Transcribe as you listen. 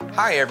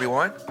Hi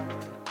everyone,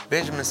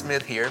 Benjamin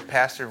Smith here,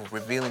 pastor of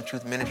Revealing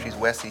Truth Ministries,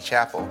 Wesley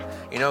Chapel.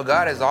 You know,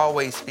 God is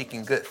always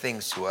speaking good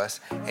things to us,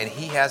 and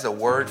He has a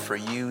word for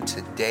you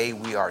today.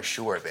 We are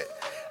sure of it.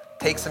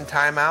 Take some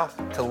time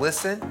out to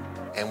listen,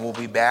 and we'll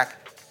be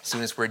back as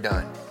soon as we're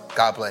done.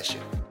 God bless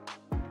you.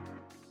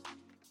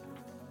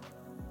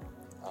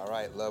 All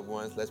right, loved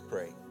ones, let's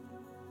pray.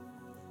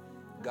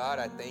 God,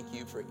 I thank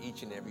you for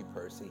each and every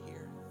person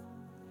here.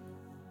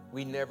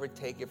 We never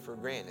take it for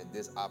granted,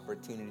 this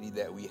opportunity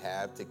that we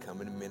have to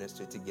come and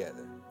minister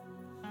together.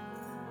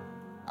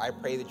 I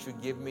pray that you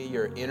give me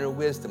your inner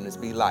wisdom to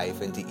speak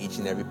life into each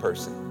and every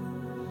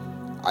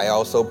person. I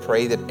also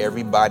pray that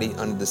everybody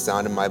under the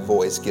sound of my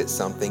voice gets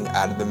something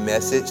out of the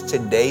message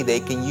today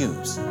they can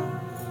use.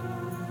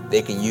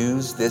 They can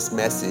use this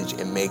message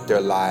and make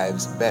their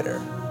lives better.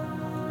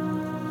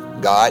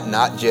 God,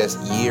 not just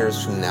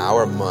years from now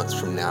or months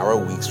from now or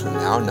weeks from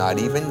now, not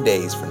even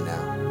days from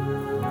now,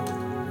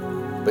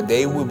 but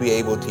they will be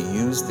able to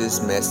use this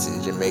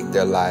message and make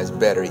their lives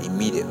better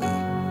immediately.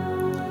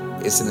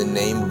 It's in the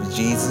name of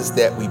Jesus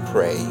that we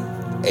pray.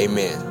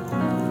 Amen.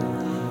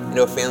 You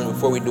know, family,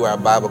 before we do our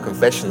Bible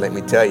confession, let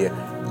me tell you,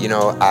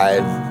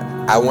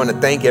 I want to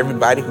thank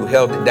everybody who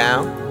held it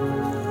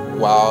down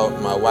while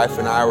my wife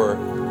and I were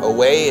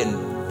away,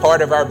 and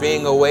part of our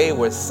being away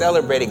was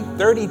celebrating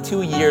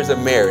 32 years of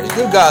marriage.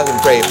 Give God some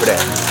praise for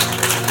that.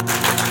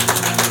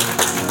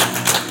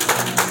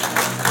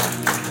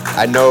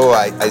 I know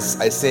I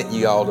sent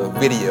you all the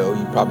video.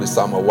 You probably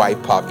saw my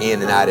wife pop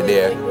in and out of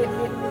there,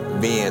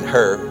 being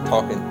her,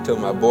 talking to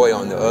my boy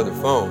on the other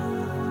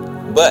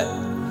phone. But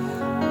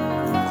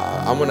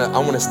I'm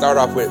gonna start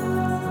off with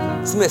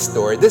Smith's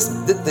story.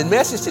 The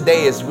message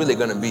today is really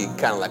gonna be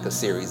kind of like a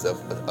series of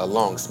a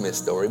long Smith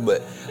story.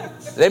 But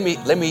let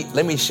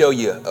me show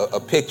you a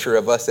picture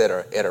of us at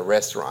a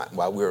restaurant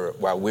while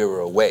we were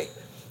away.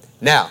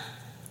 Now,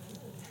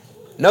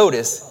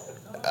 notice.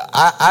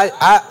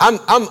 I'm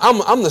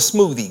the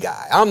smoothie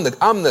guy. I'm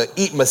the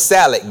eat my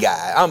salad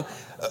guy.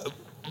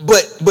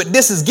 But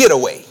this is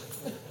getaway.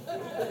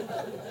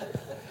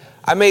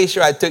 I made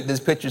sure I took this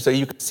picture so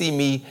you can see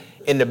me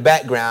in the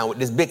background with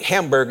this big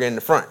hamburger in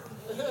the front.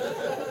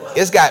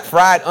 It's got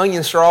fried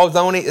onion straws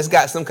on it. It's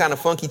got some kind of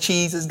funky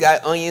cheese. It's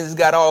got onions. It's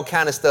got all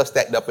kind of stuff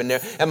stacked up in there.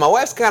 And my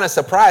wife's kind of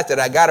surprised that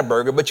I got a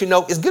burger, but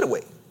it's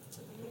getaway.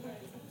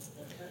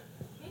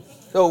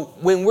 So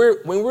when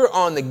we're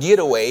on the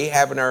getaway,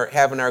 having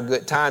our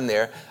good time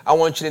there, I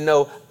want you to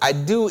know I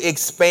do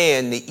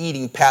expand the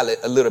eating palate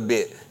a little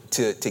bit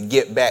to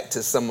get back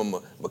to some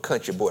of my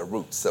country boy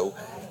roots. So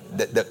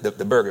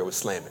the burger was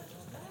slamming.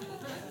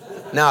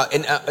 Now,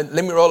 and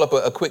let me roll up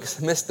a quick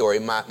Smith story.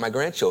 My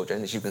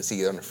grandchildren, as you can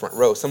see on the front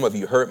row, some of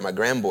you heard my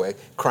grandboy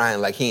crying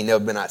like he ain't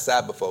never been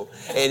outside before,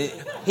 and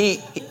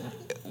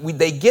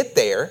they get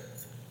there,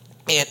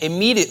 and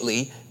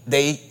immediately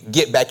they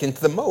get back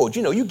into the mode.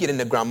 You get in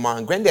the grandma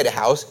and granddaddy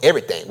house,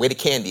 everything. Where the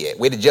candy at?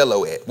 Where the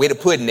jello at? Where the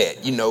pudding at?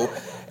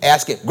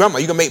 Asking, Grandma,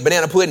 you gonna make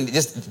banana pudding?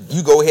 Just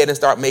you go ahead and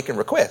start making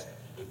requests.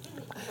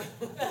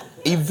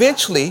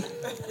 Eventually,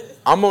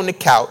 I'm on the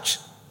couch.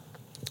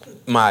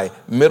 My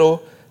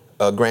middle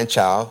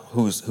grandchild,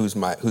 who's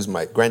my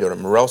granddaughter,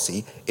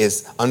 Marelsi,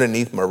 is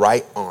underneath my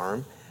right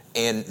arm,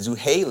 and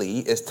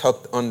Zuhaili is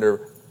tucked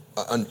under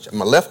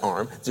my left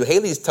arm.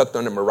 Zuhaili is tucked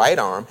under my right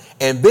arm,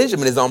 and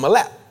Benjamin is on my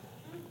lap.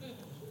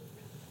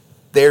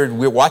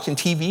 We're watching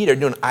TV, they're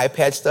doing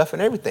iPad stuff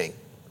and everything.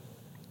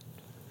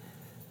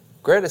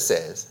 Greta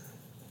says,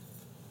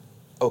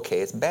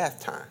 okay, it's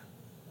bath time.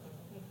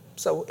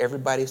 So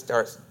everybody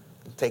starts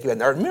taking that.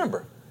 Now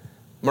remember,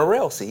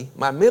 Marelsi,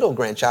 my middle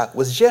grandchild,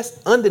 was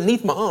just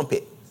underneath my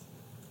armpit.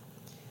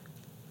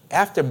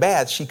 After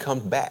bath, she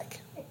comes back.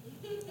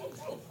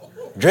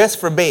 Dressed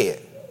for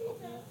bed.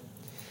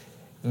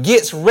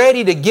 Gets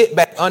ready to get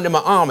back under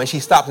my arm, and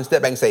she stops and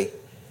steps back and say,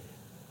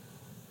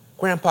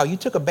 Grandpa, you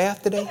took a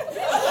bath today?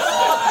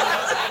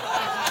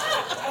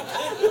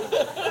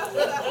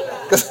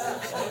 Because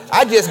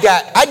I just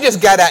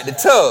got out the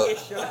tub.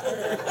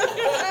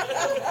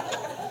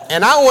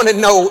 And I want to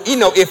know,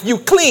 if you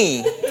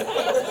clean.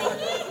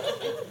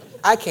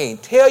 I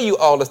can't tell you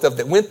all the stuff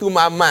that went through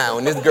my mind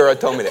when this girl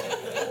told me that.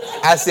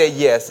 I said,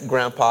 yes,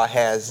 Grandpa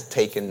has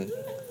taken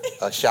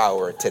a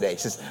shower today.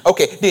 She says,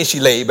 okay. Then she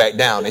laid back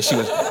down and she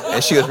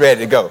was ready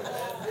to go.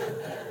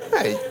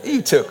 Hey,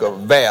 you took a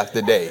bath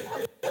today.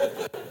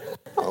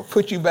 I'll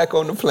put you back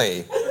on the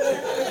plane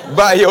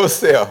by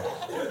yourself.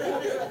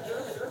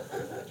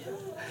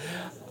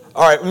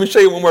 All right, let me show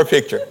you one more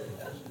picture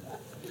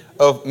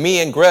of me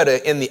and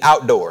Greta in the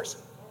outdoors.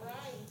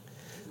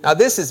 Now,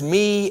 this is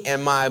me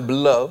and my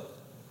beloved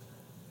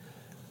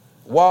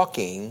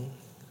walking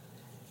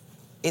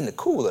in the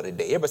cool of the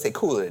day. Everybody say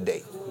cool of the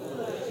day.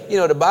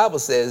 The Bible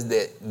says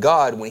that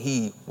God, when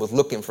he was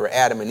looking for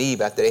Adam and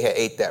Eve after they had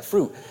ate that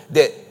fruit,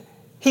 that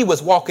he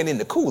was walking in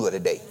the cool of the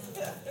day.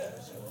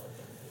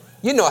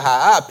 You know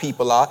how our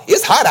people are.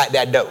 It's hot out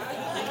that door.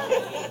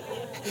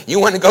 You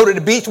want to go to the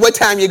beach? What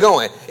time you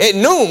going? At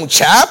noon,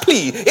 child,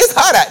 please. It's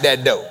hot out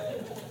that door.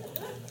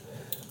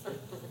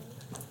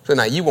 So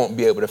now you won't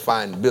be able to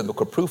find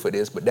biblical proof of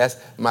this, but that's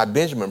my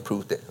Benjamin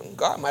proof that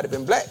God might have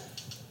been black.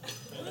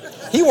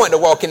 He wanted to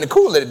walk in the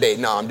cooler today.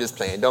 No, I'm just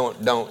playing. Don't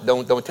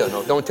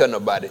tell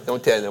nobody.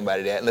 Don't tell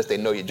nobody that unless they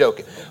know you're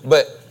joking.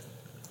 But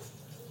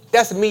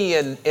that's me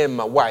and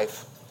my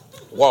wife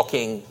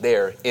walking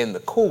there in the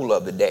cool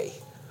of the day.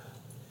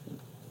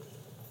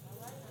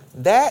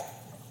 That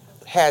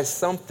has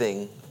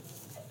something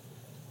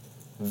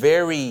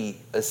very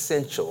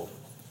essential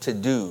to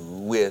do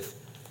with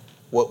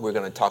what we're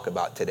going to talk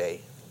about today.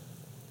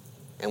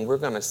 And we're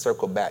going to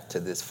circle back to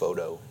this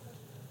photo,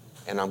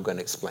 and I'm going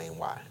to explain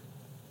why.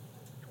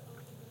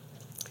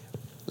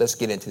 Let's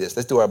get into this.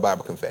 Let's do our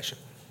Bible confession.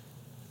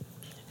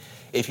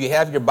 If you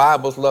have your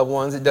Bibles, loved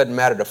ones, it doesn't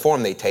matter the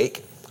form they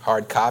take,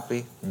 hard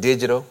copy,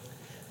 digital,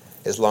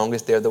 as long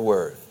as they're the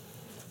Word.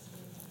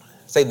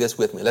 Say this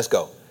with me. Let's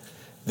go.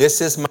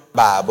 This is my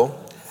Bible.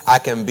 I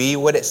can be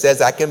what it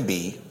says I can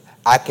be.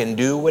 I can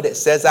do what it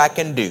says I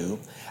can do.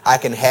 I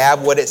can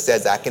have what it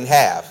says I can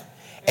have.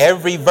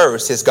 Every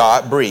verse is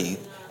God-breathed,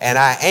 and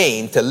I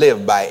aim to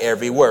live by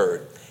every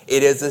word.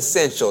 It is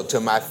essential to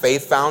my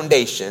faith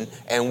foundation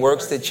and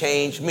works to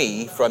change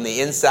me from the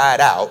inside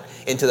out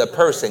into the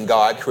person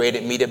God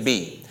created me to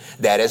be.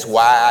 That is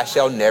why I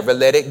shall never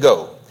let it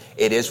go.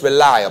 It is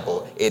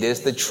reliable. It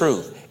is the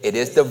truth. It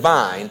is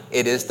divine.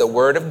 It is the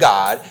word of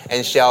God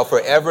and shall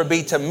forever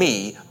be to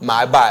me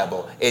my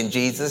Bible. In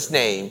Jesus'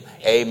 name,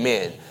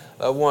 amen.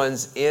 Loved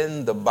ones,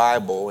 in the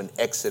Bible, in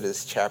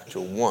Exodus chapter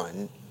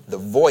 1, the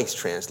Voice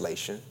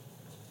translation,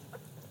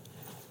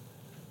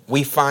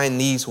 we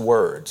find these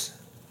words.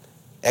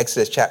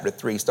 Exodus chapter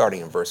 3,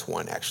 starting in verse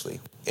 1, actually,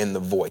 in the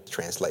Voice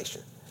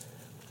translation.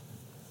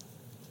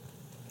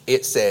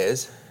 It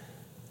says,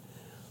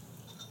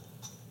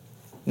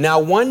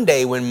 "Now one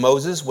day when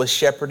Moses was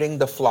shepherding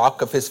the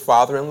flock of his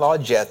father-in-law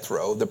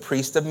Jethro, the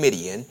priest of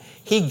Midian,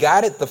 he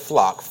guided the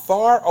flock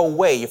far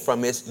away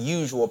from its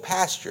usual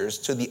pastures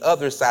to the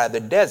other side of the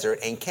desert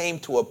and came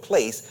to a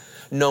place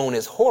known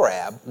as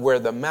Horeb, where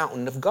the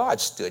mountain of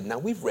God stood." Now,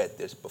 we've read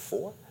this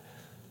before.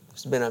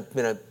 It's been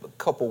a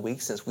couple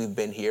weeks since we've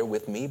been here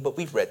with me, but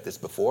we've read this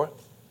before.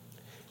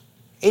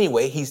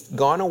 Anyway, he's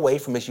gone away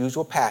from his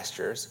usual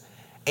pastures,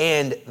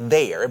 and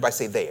there, everybody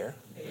say there.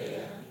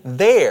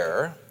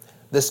 There,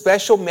 the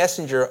special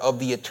messenger of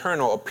the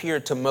Eternal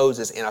appeared to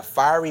Moses in a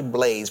fiery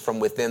blaze from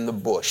within the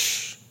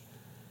bush.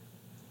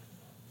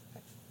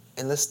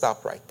 And let's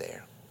stop right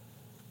there.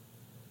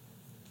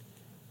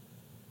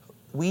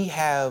 We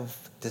have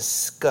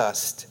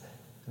discussed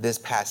this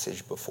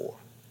passage before.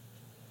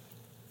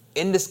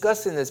 In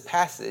discussing this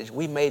passage,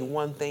 we made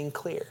one thing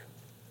clear.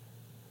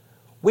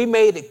 We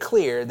made it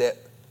clear that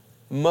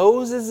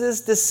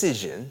Moses'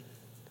 decision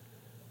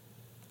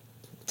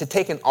to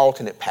take an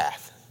alternate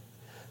path,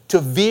 to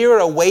veer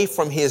away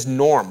from his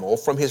normal,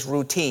 from his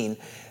routine,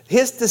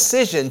 his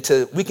decision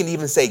to, we can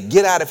even say,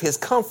 get out of his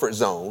comfort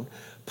zone,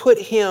 put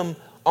him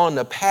on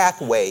the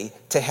pathway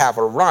to have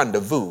a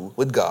rendezvous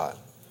with God.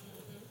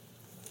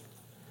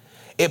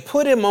 It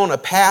put him on a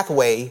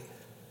pathway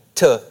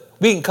to,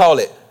 we can call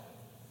it,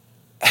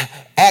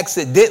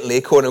 accidentally,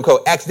 quote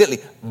unquote,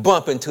 accidentally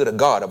bump into the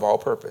God of all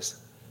purpose.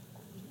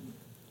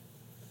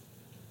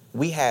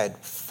 We had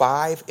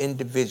 5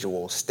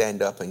 individuals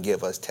stand up and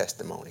give us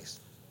testimonies.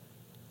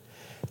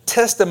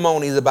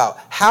 Testimonies about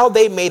how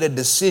they made a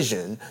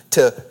decision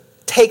to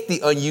take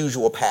the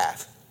unusual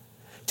path,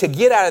 to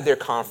get out of their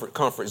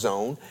comfort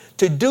zone,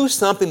 to do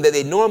something that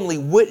they normally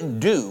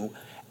wouldn't do.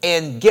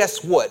 And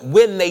guess what?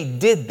 When they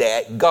did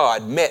that,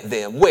 God met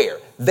them where?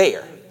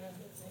 There.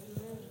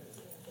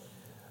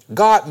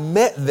 God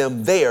met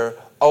them there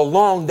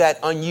along that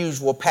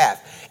unusual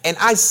path. And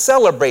I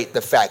celebrate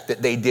the fact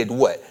that they did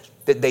what?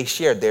 That they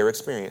shared their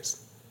experience.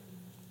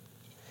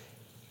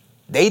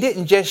 They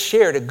didn't just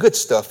share the good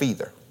stuff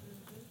either.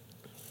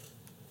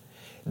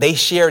 They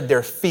shared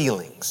their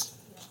feelings,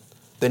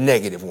 the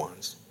negative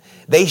ones.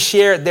 They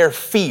shared their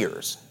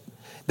fears.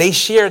 They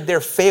shared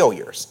their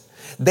failures.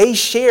 They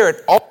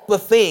shared all the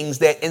things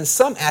that in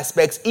some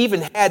aspects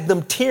even had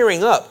them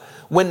tearing up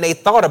when they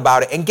thought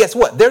about it. And guess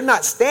what? They're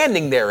not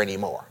standing there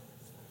anymore.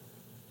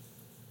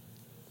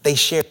 They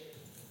shared.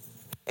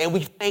 And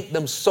we thank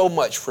them so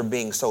much for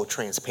being so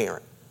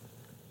transparent.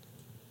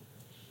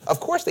 Of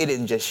course, they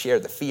didn't just share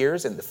the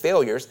fears and the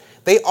failures.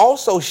 They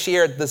also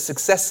shared the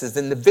successes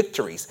and the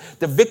victories.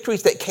 The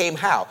victories that came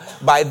how?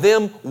 By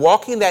them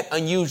walking that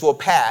unusual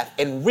path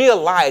and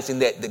realizing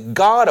that the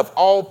God of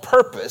all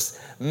purpose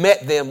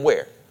met them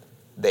where?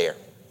 There.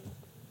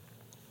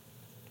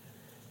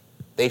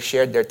 They've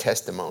shared their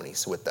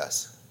testimonies with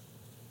us.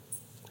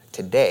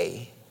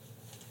 Today,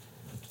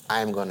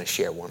 I am going to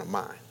share one of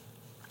mine.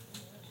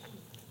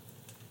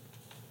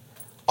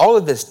 All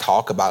of this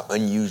talk about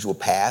unusual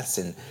paths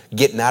and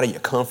getting out of your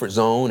comfort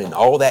zone and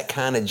all that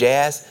kind of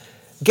jazz,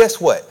 guess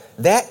what?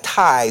 That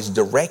ties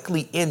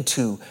directly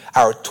into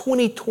our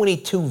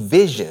 2022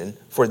 vision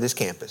for this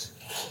campus.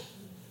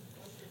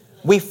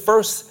 We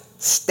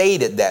first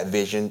stated that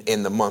vision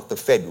in the month of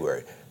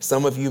February.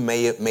 Some of you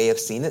may have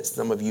seen it.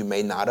 Some of you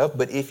may not have.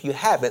 But if you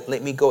haven't,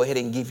 let me go ahead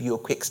and give you a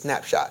quick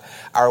snapshot.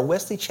 Our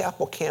Wesley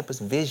Chapel campus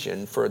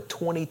vision for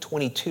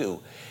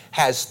 2022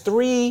 has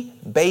 3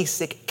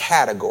 basic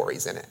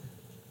categories in it.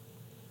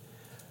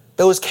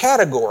 Those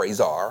categories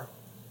are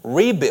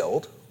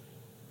rebuild,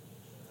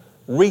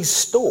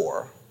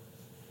 restore,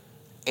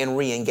 and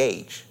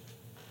re-engage.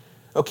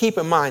 Now keep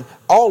in mind,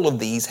 all of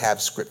these have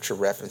scripture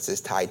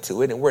references tied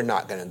to it, and we're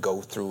not going to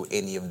go through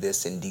any of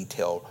this in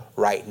detail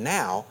right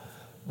now.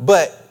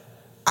 But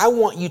I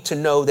want you to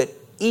know that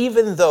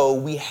even though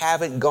we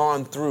haven't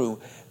gone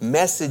through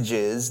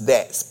messages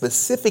that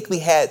specifically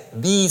had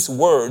these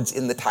words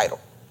in the title,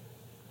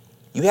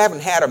 you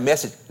haven't had a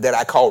message that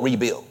I call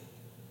rebuild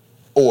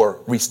or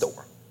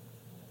restore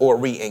or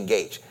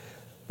re-engage.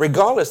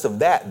 Regardless of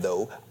that,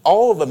 though,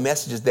 all of the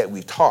messages that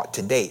we've taught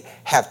to date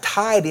have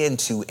tied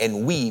into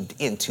and weaved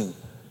into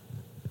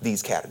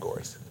these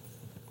categories.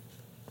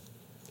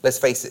 Let's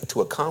face it,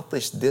 to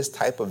accomplish this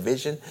type of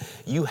vision,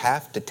 you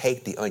have to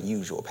take the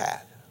unusual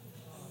path.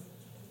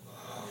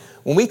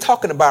 When we're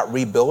talking about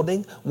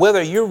rebuilding,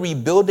 whether you're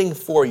rebuilding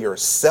for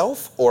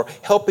yourself or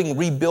helping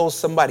rebuild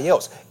somebody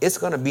else, it's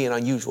going to be an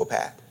unusual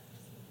path.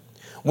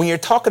 When you're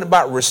talking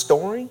about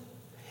restoring,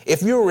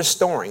 if you're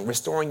restoring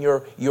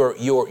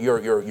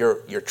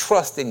your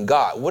trust in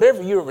God,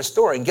 whatever you're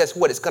restoring, guess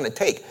what it's going to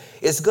take?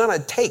 It's going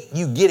to take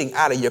you getting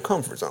out of your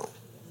comfort zone.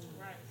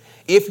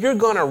 If you're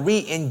going to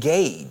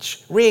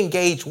re-engage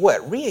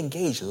what?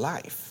 Re-engage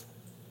life.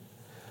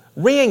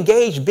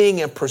 Re-engage being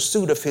in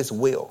pursuit of his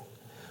will.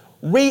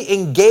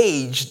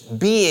 Re-engage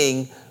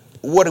being,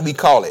 what do we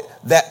call it?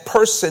 That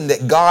person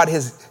that God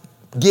has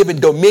given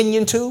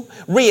dominion to.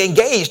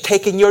 Re-engage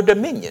taking your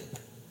dominion.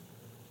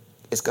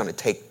 It's going to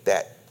take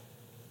that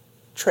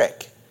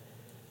trek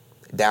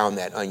down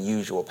that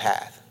unusual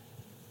path.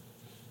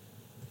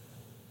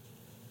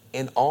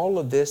 In all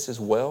of this as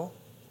well,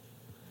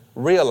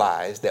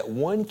 realize that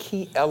one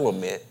key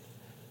element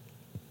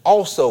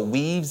also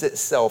weaves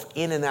itself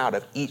in and out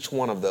of each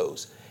one of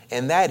those.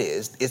 And that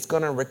is, it's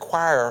going to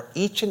require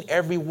each and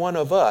every one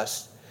of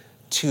us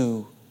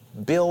to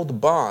build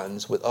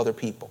bonds with other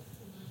people,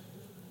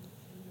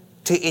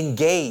 to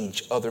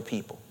engage other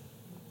people.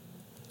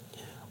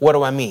 What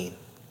do I mean?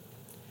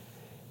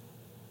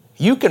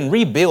 You can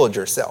rebuild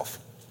yourself.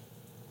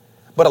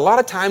 But a lot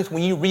of times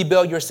when you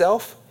rebuild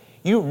yourself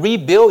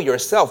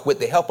with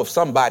the help of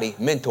somebody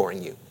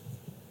mentoring you.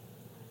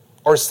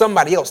 Or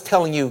somebody else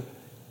telling you,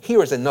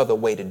 here is another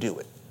way to do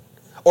it.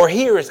 Or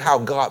here is how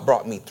God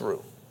brought me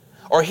through.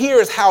 Or here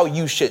is how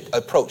you should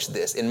approach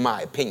this, in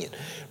my opinion.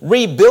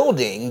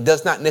 Rebuilding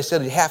does not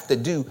necessarily have to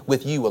do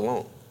with you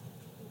alone.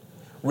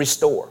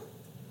 Restore.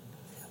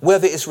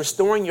 Whether it's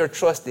restoring your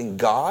trust in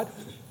God,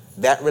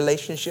 that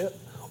relationship,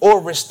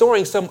 or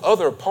restoring some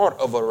other part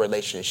of a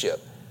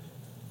relationship,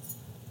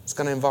 it's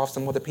going to involve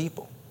some other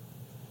people.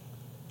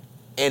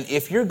 And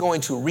if you're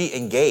going to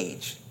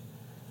re-engage,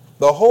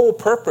 the whole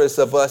purpose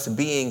of us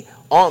being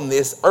on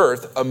this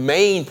earth, a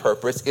main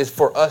purpose, is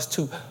for us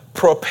to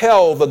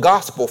propel the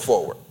gospel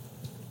forward.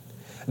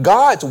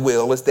 God's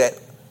will is that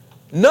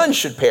none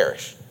should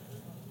perish,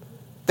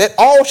 that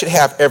all should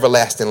have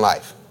everlasting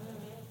life.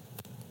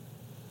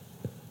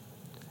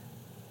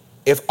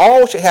 If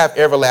all should have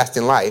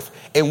everlasting life,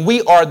 and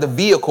we are the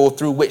vehicle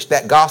through which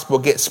that gospel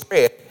gets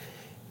spread,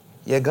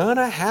 you're going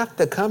to have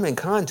to come in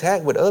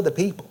contact with other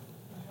people.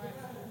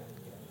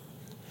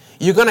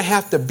 You're going to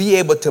have to be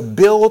able to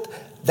build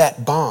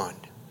that bond.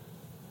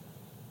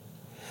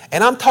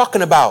 And I'm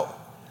talking about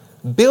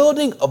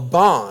building a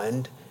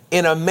bond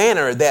in a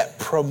manner that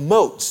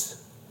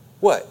promotes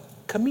what?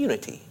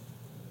 Community.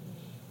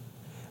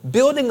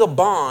 Building a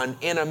bond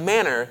in a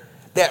manner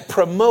that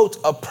promotes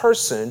a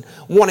person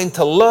wanting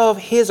to love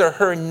his or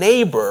her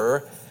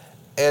neighbor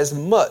as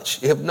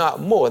much, if not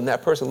more, than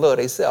that person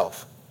loves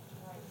themselves.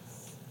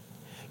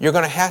 You're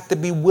going to have to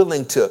be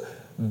willing to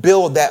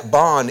build that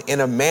bond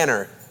in a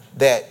manner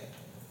that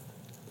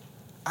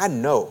I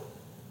know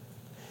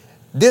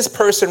this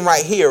person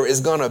right here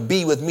is going to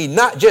be with me,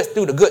 not just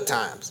through the good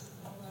times,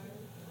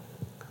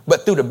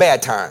 but through the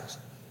bad times.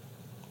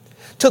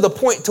 To the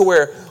point to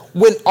where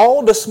when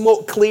all the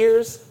smoke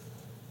clears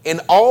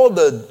and all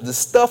the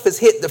stuff has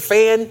hit the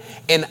fan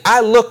and I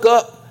look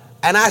up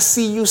and I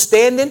see you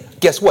standing,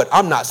 guess what?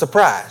 I'm not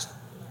surprised.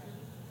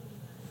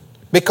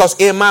 Because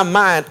in my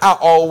mind, I'm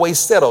already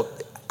settled.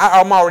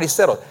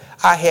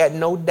 I had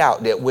no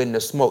doubt that when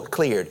the smoke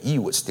cleared,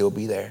 you would still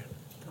be there.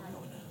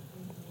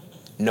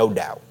 No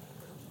doubt.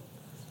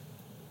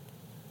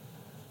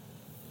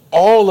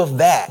 All of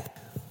that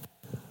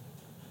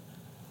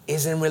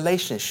is in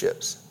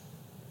relationships.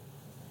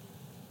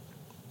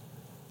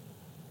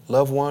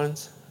 Loved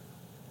ones,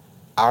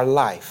 our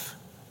life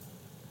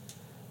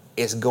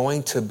is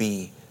going to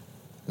be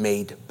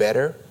made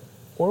better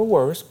or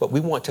worse, but we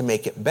want to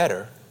make it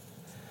better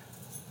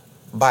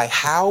by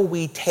how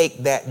we take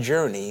that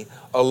journey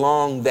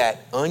along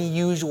that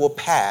unusual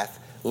path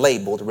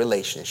labeled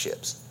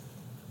relationships.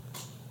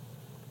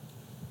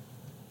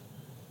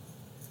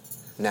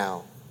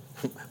 Now,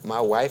 my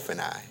wife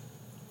and I,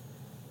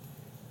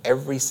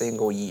 every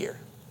single year.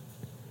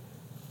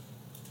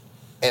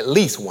 At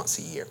least once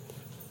a year.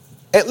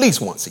 At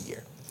least once a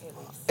year.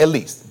 At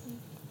least.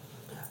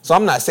 So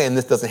I'm not saying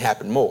this doesn't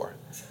happen more,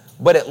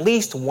 but at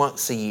least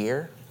once a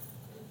year,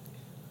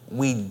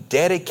 we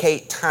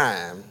dedicate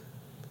time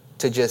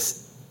to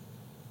just,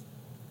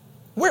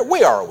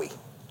 where are we?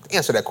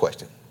 Answer that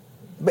question.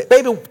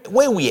 Baby,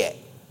 where we at?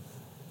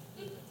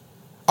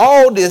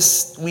 All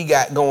this we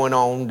got going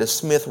on, the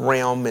Smith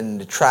realm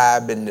and the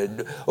tribe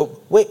and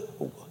wait,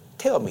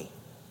 tell me,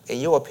 in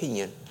your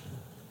opinion,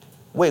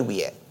 where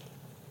we at?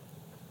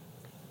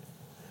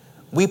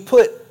 We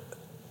put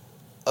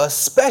a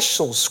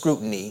special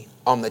scrutiny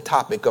on the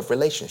topic of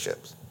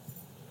relationships,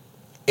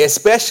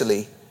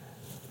 especially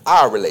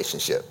our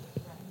relationship.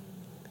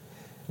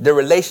 The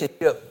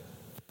relationship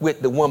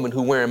with the woman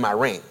who wearing my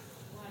ring.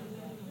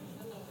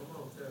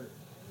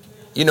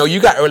 You know, you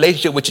got a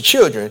relationship with your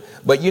children,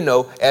 but you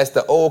know, as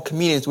the old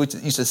comedians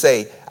used to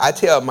say, I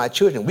tell my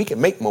children, we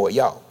can make more of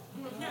y'all.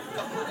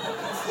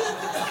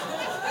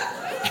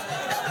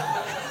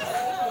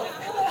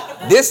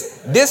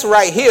 This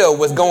right here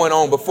was going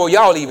on before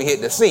y'all even hit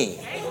the scene.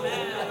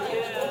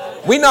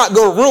 We're not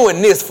going to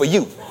ruin this for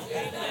you.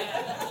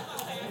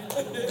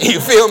 You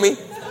feel me?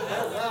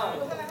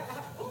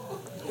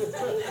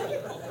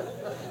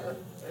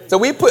 So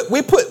we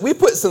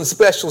put some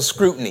special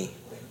scrutiny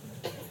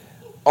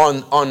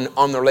on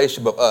the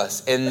relationship of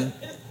us. And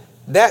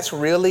that's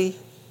really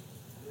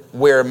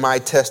where my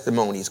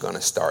testimony is going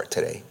to start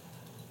today.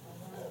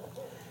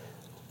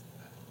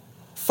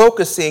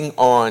 Focusing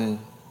on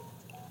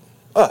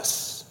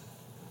us.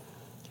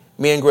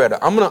 Me and Greta.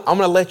 I'm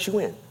gonna let you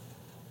in.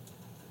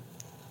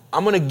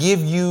 I'm gonna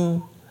give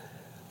you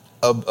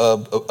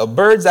a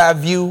bird's eye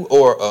view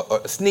or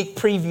a sneak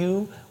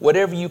preview,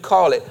 whatever you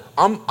call it.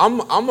 I'm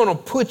gonna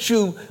put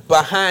you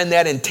behind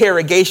that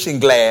interrogation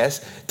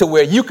glass to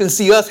where you can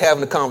see us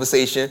having a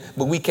conversation,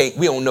 but we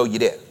don't know you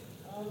there.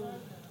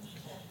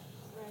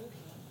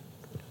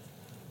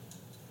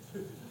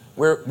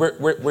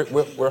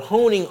 We're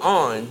honing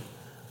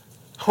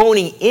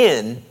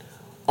in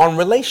on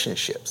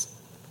relationships.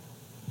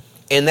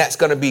 And that's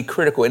going to be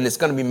critical, and it's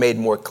going to be made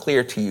more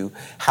clear to you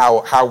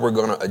how we're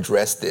going to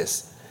address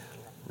this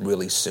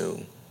really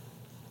soon.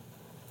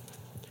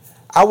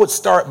 I would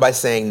start by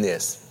saying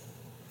this.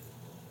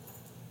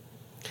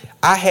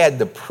 I had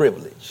the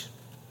privilege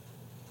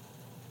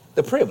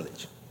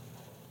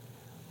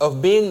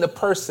of being the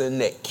person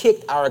that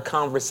kicked our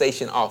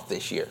conversation off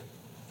this year.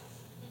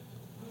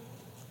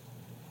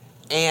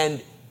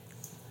 And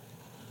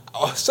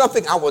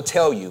something I will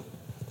tell you,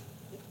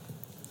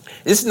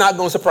 this is not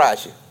going to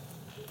surprise you.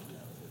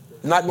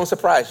 Not going to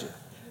surprise you.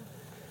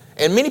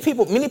 And many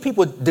people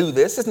do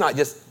this. It's not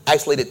just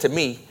isolated to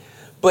me.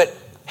 But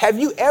have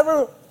you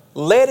ever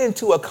led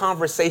into a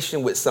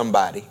conversation with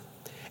somebody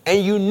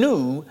and you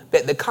knew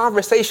that the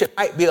conversation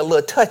might be a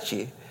little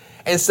touchy?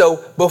 And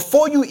so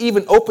before you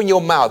even open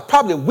your mouth,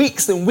 probably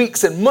weeks and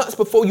weeks and months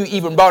before you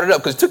even brought it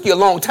up, because it took you a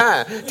long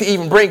time to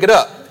even bring it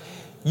up,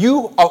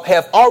 you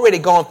have already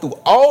gone through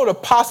all the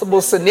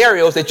possible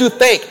scenarios that you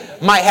think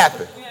might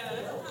happen.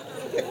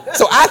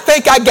 So I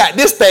think I got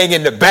this thing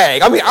in the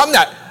bag.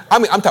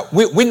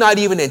 We're not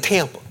even in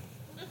Tampa.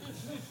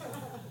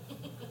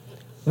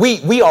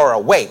 We are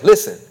away.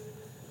 Listen,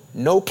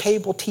 no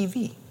cable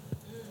TV.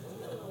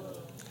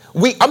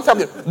 We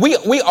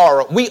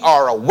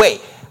are away.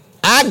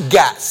 I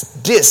got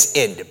this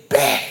in the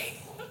bag.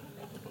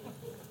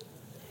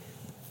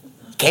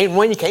 Can't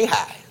run, you can't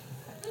hide.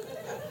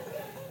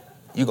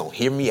 You're going to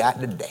hear me out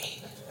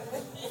today.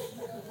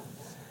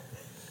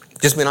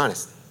 Just being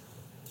honest.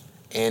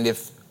 And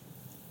if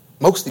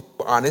most of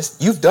you are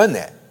honest, you've done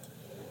that.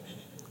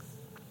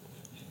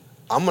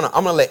 I'm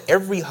gonna let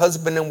every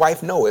husband and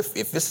wife know, if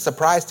it's a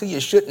surprise to you,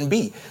 it shouldn't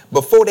be.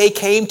 Before they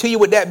came to you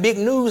with that big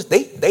news,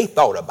 they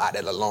thought about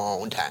it a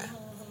long time.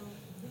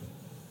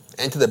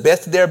 And to the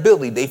best of their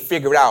ability, they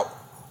figured out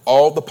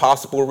all the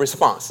possible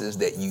responses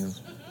that you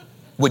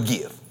would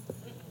give.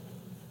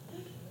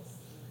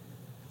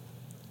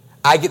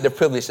 I get the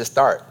privilege to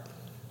start.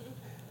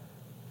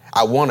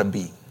 I want to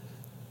be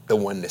the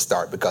one to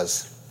start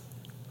because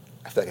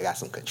I feel like I got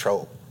some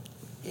control.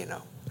 You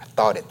know, I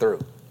thought it through.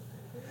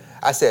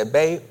 I said,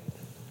 babe,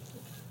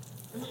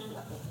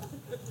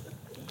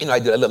 you know, I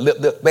do a little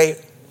lip, babe.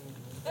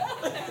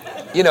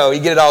 You know, you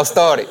get it all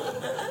started.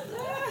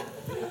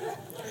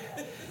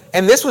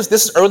 And this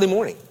is early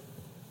morning.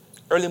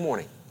 Early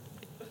morning.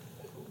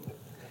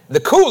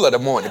 The cool of the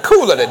morning,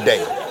 cool of the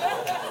day.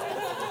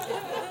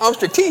 I'm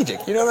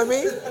strategic, you know what I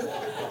mean?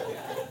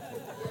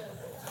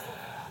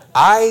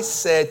 I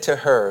said to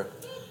her,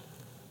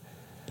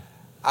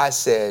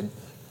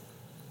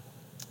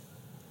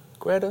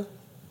 Greta,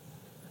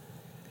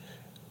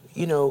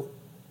 you know,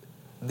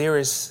 there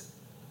is,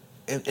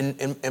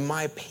 in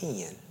my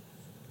opinion,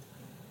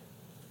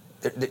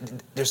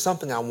 there's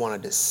something I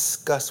want to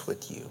discuss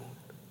with you,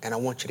 and I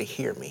want you to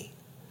hear me.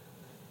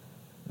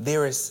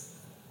 There is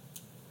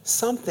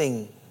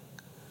something,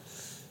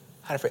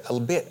 a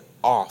bit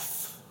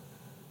off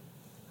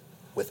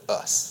with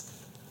us.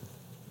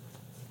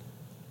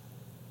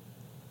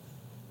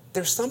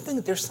 there's something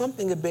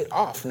a bit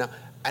off. Now,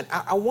 and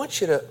I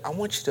want you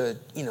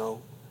to,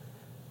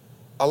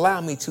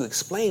 allow me to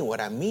explain what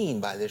I mean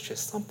by this.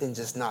 Just something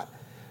just not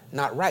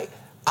right.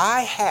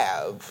 I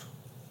have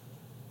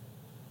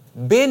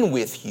been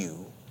with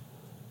you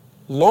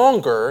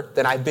longer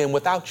than I've been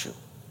without you.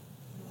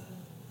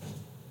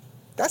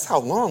 That's how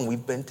long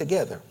we've been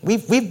together.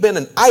 We've been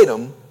an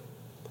item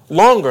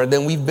longer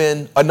than we've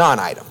been a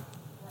non-item.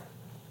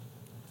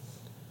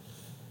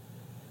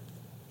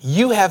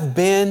 You have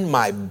been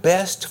my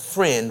best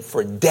friend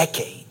for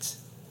decades.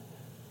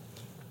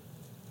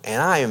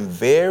 And I am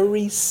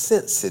very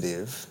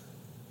sensitive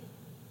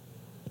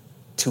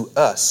to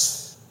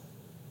us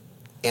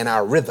and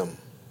our rhythm.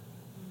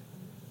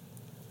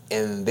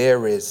 And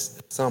there is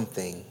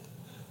something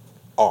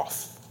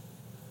off.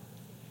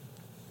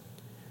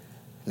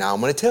 Now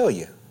I'm going to tell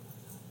you.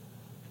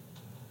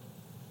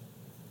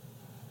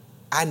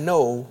 I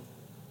know,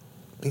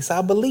 at least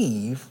I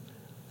believe,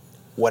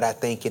 what I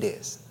think it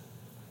is.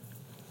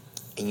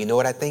 And you know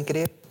what I think it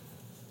is?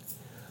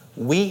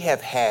 We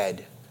have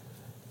had,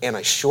 in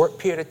a short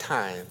period of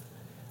time,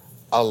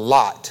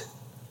 an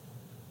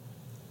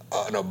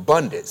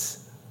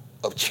abundance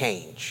of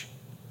change.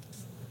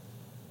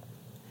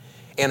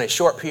 In a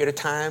short period of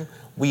time,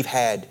 we've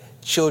had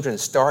children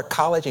start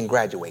college and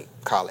graduate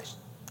college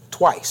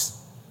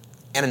twice.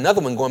 And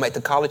another one going back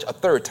to college a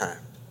third time.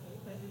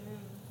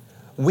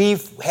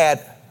 We've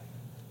had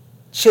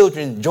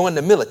children join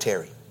the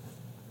military,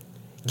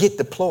 get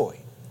deployed.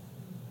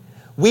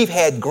 We've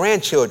had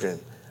grandchildren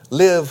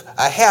live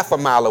a half a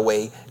mile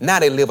away. Now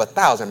they live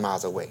 1,000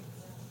 miles away.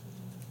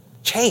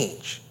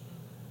 Change.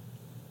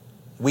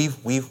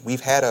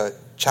 We've had a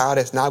child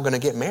that's now going to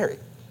get married.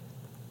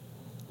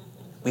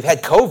 We've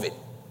had COVID.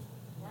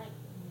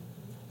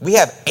 We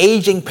have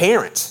aging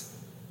parents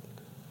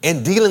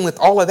and dealing with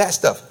all of that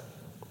stuff.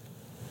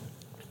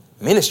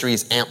 Ministry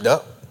is amped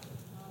up.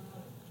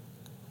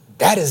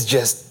 That is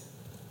just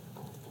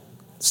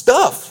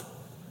stuff.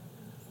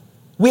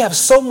 We have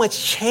so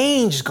much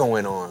change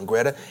going on,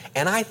 Greta.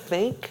 And I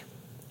think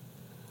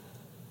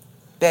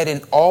that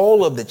in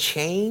all of the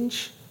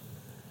change,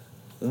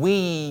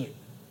 we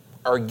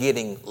are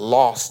getting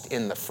lost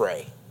in the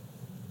fray.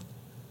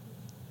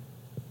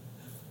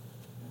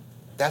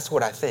 That's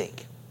what I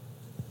think.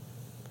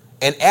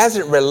 And as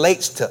it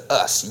relates to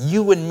us,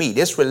 you and me,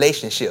 this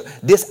relationship,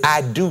 this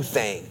I do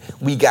thing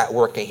we got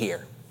working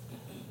here,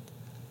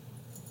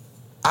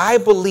 I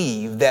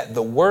believe that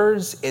the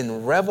words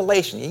in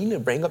Revelation, you need to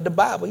bring up the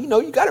Bible.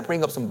 You got to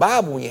bring up some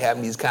Bible when you're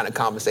having these kind of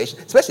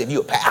conversations, especially if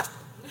you're a pastor.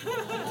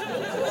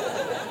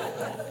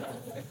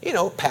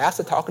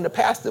 Pastor talking to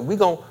pastor. And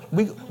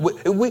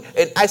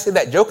I say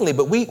that jokingly,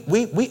 but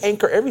we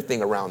anchor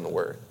everything around the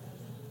word,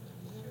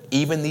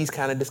 even these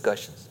kind of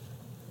discussions.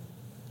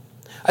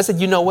 I said,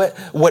 you know what?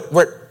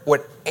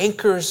 What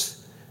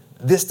anchors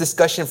this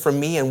discussion for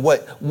me and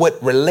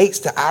what relates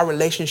to our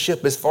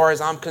relationship as far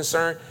as I'm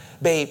concerned,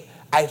 babe,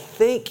 I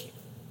think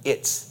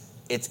it's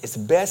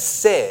best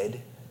said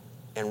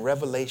in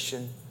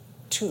Revelation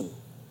 2.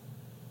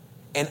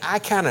 And I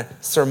kind of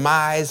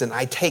surmise and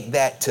I take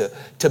that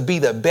to be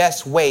the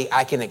best way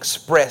I can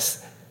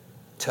express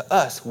to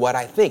us what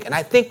I think. And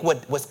I think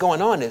what's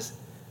going on is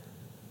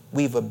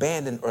we've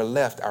abandoned or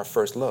left our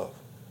first love.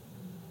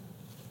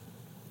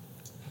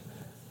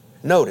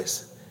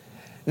 Notice.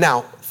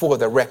 Now, for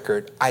the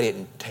record, I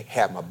didn't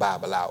have my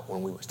Bible out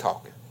when we was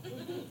talking.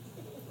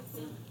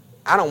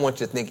 I don't want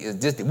you to think it's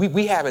just,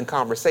 we having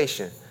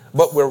conversation,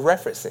 but we're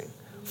referencing.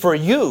 For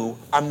you,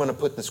 I'm going to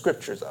put the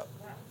scriptures up.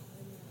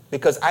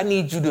 Because I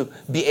need you to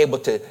be able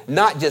to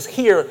not just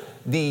hear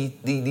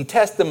the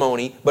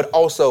testimony, but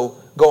also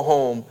go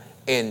home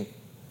and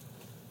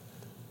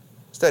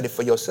study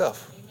for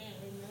yourself.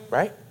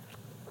 Right?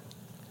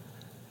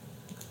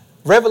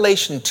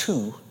 Revelation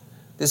 2,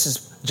 this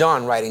is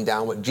John writing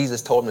down what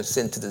Jesus told him to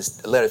send to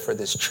this letter for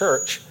this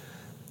church.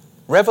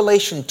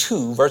 Revelation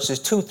 2, verses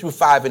 2 through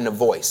 5 in the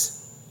Voice.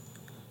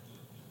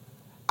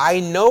 I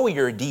know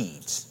your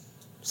deeds.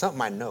 Something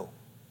I know.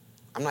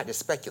 I'm not just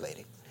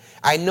speculating.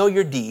 I know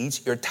your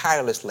deeds, your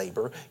tireless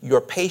labor,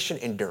 your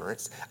patient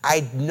endurance.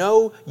 I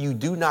know you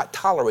do not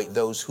tolerate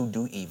those who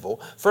do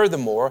evil.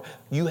 Furthermore,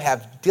 you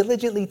have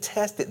diligently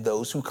tested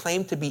those who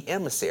claim to be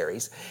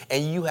emissaries,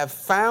 and you have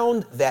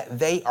found that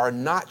they are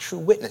not true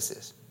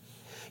witnesses.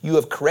 You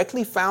have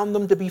correctly found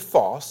them to be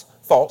false.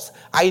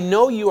 I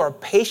know you are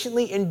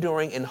patiently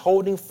enduring and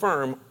holding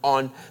firm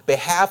on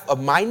behalf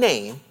of my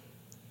name.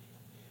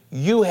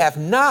 You have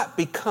not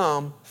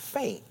become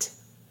faint.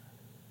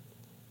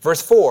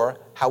 Verse 4,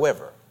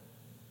 however,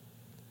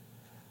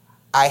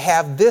 I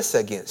have this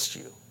against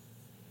you.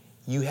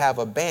 You have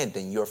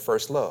abandoned your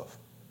first love.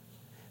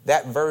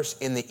 That verse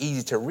in the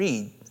easy to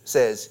read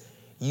says,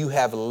 you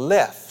have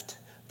left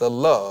the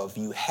love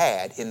you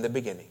had in the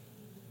beginning.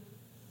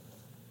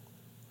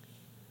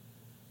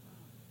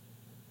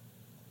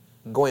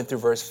 Going through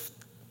verse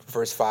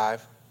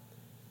 5.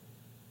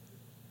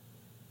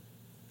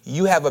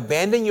 You have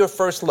abandoned your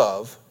first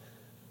love.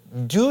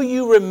 Do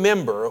you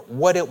remember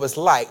what it was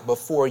like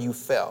before you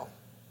fell?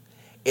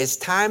 It's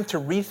time to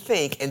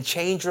rethink and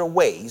change your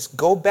ways.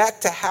 Go back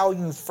to how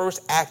you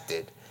first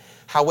acted.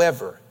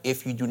 However,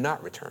 if you do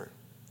not return,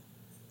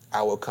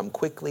 I will come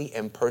quickly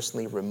and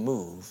personally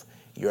remove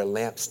your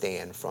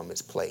lampstand from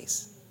its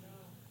place.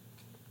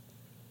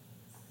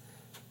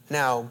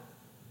 Now,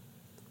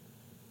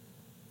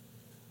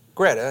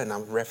 Greta, and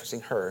I'm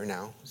referencing her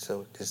now,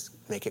 so just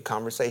make it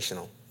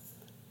conversational.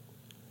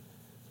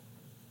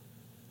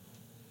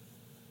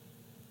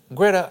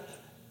 Greta,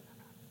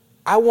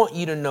 I want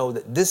you to know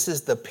that this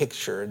is the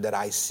picture that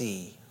I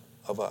see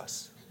of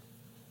us.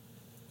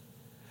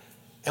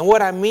 And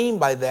what I mean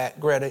by that,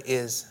 Greta,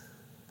 is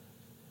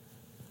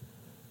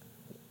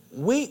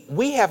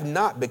we have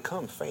not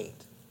become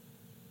faint.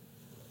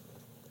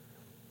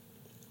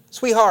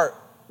 Sweetheart,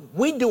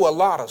 we do a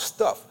lot of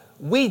stuff.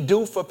 We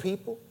do for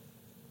people.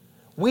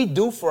 We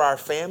do for our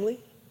family.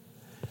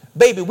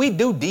 Baby, we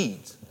do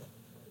deeds.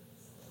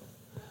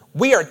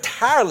 We are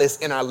tireless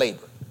in our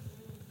labor.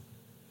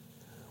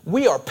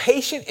 We are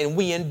patient and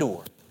we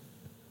endure.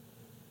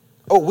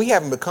 Oh, we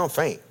haven't become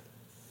faint.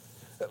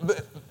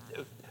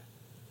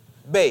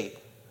 Babe,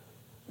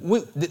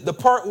 the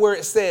part where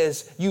it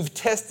says you've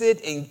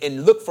tested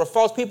and looked for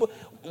false people,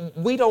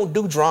 we don't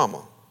do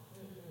drama.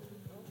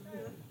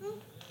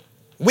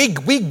 We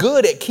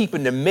good at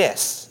keeping the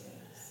mess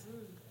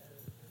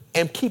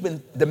and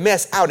keeping the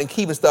mess out and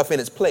keeping stuff in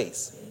its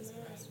place.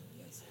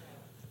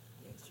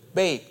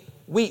 Babe,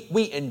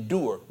 we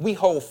endure. We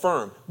hold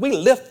firm. We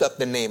lift up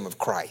the name of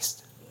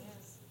Christ.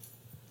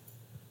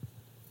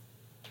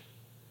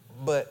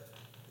 But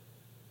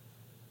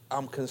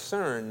I'm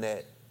concerned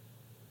that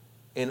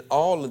in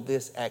all of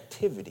this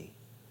activity,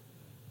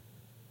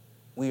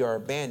 we are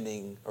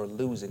abandoning or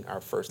losing our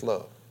first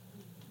love.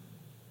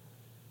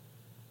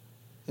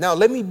 Now,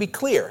 let me be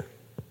clear.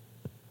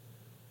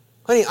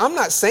 Honey, I'm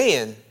not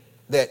saying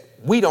that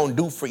we don't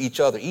do for each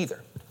other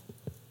either,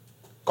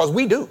 because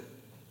we do.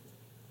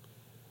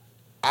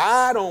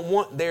 I don't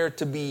want there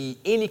to be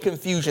any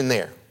confusion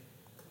there.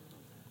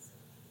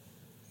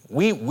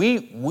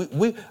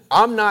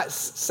 I'm not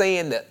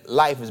saying that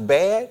life is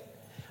bad.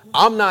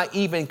 I'm not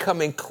even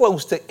coming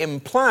close to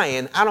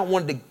implying, I don't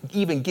want it to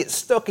even get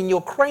stuck in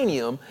your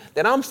cranium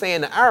that I'm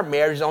saying that our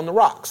marriage is on the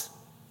rocks.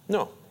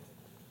 No.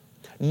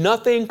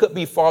 Nothing could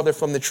be farther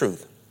from the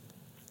truth.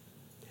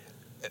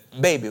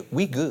 Baby,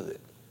 we good,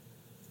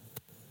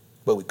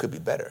 but we could be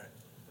better.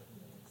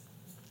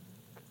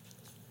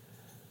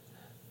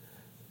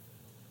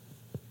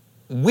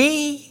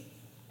 We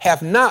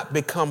have not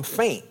become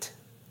faint.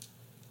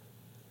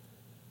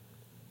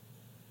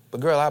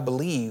 But girl, I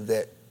believe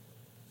that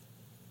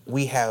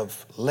we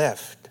have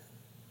left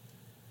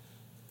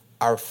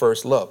our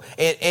first love.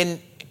 And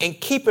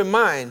keep in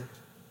mind,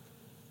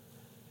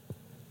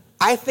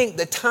 I think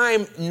the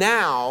time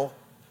now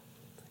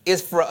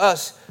is for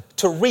us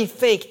to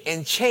rethink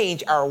and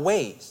change our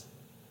ways.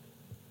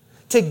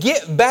 To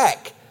get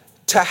back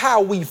to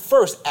how we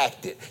first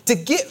acted. To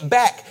get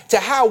back to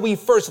how we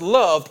first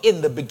loved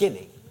in the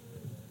beginning.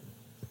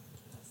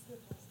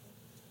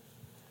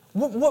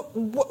 What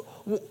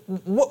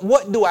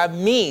do I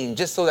mean,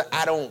 just so that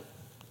I don't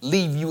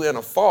leave you in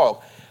a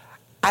fog?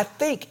 I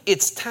think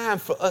it's time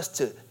for us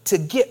to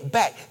get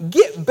back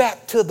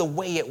to the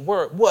way it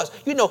was.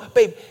 You know,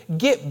 babe,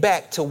 get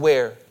back to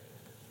where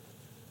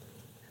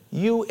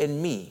you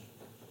and me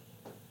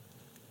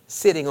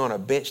sitting on a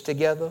bench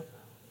together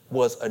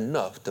was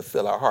enough to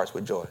fill our hearts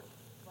with joy.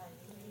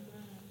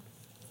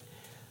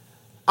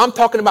 I'm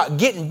talking about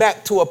getting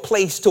back to a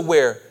place to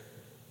where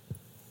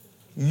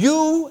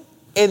you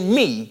and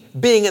me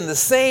being in the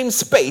same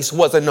space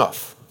was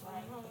enough.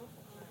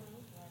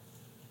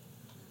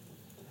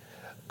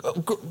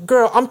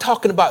 Girl, I'm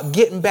talking about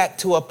getting back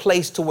to a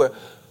place to where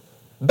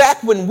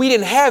back when we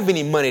didn't have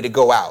any money to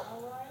go out,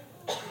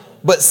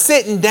 but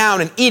sitting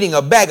down and eating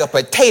a bag of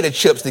potato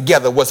chips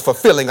together was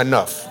fulfilling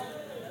enough.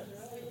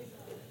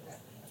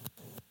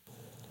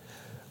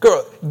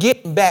 Girl,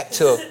 getting back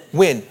to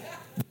when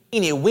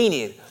Beanie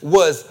Weenie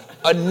was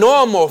a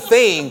normal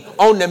thing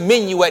on the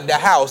menu at the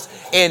house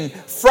and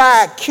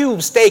fried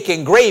cube steak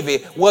and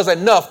gravy was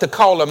enough to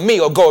call a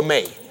meal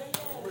gourmet.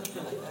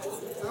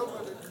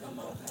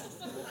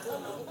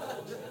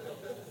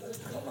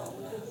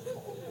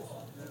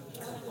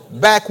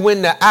 Back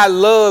when the I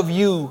love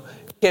you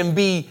can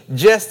be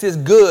just as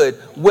good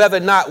whether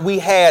or not we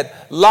had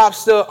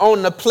lobster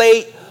on the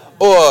plate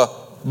or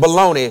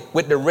bologna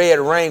with the red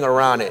ring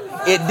around it.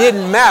 It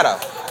didn't matter.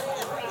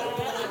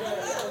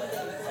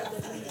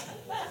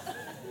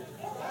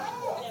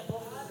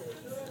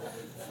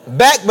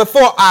 Back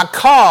before our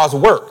cars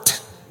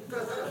worked.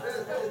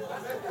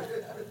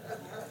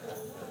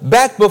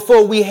 Back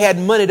before we had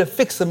money to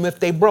fix them if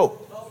they broke.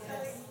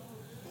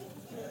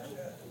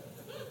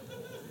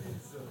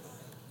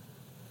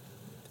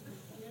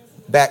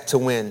 Back to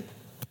when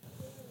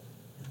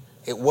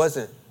it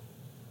wasn't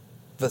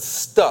the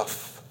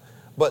stuff,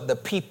 but the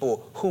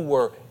people who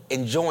were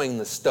enjoying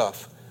the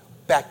stuff.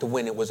 Back to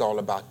when it was all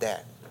about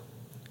that.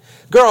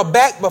 Girl,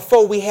 back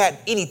before we had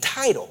any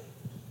title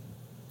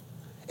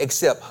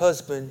except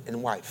husband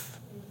and wife.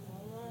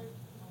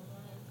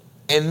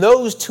 And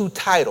those two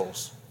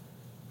titles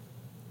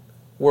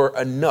were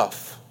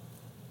enough.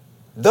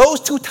 Those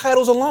two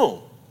titles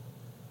alone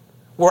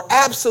were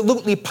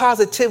absolutely,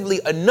 positively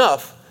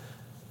enough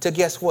to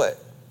guess what?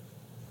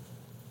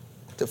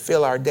 To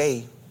fill our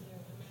day,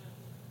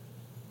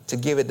 to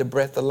give it the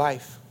breath of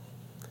life,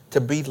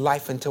 to breathe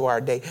life into our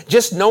day.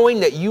 Just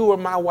knowing that you are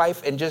my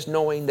wife and just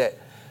knowing that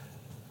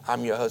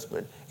I'm your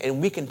husband.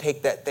 And we can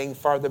take that thing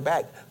farther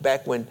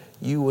back when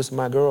you was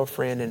my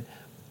girlfriend and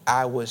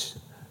I was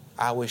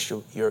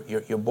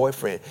your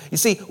boyfriend. You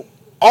see,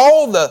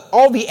 all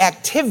the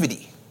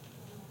activity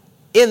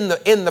in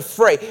the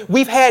fray.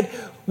 We've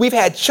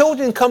had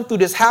children come through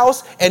this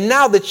house, and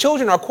now the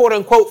children are, quote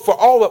unquote, for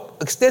all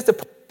the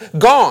extensive,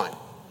 gone.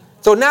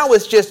 So now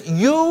it's just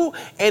you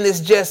and it's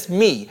just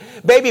me.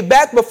 Baby,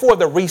 back before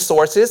the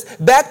resources,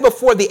 back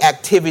before the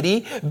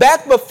activity,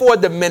 back before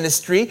the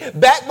ministry,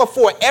 back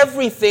before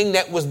everything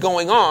that was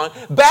going on,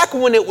 back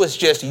when it was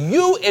just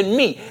you and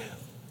me,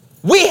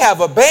 we have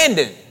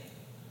abandoned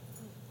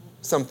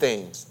some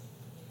things.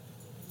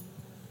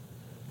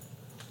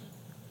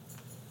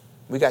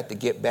 We got to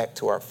get back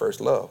to our first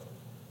love.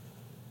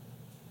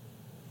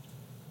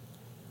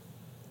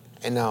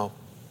 And now,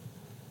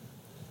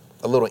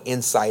 a little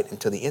insight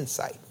into the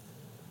insight.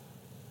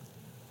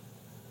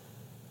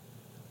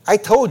 I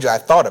told you I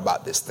thought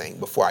about this thing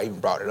before I even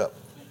brought it up.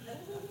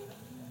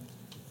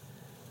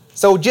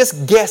 So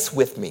just guess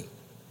with me.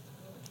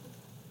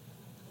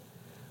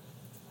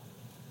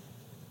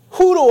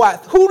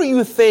 Who do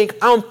you think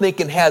I'm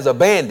thinking has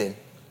abandoned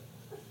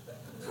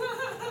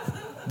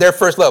their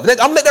first love? I'm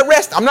gonna let that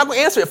rest. I'm not gonna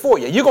answer it for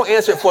you. You're gonna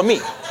answer it for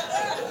me.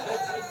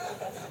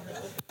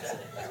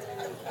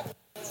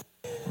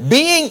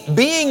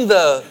 Being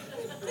the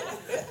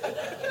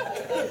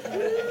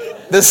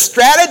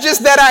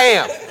strategist that I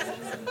am.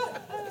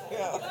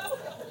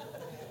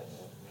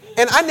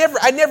 And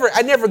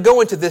I never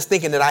go into this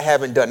thinking that I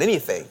haven't done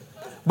anything.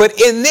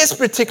 But in this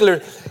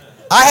particular,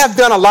 I have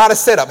done a lot of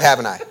setup,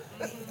 haven't I?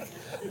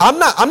 I'm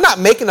not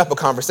making up a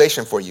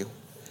conversation for you.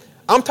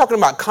 I'm talking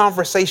about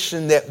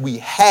conversation that we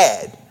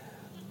had.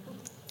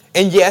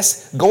 And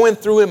yes, going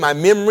through in my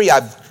memory,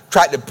 I've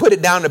tried to put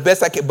it down the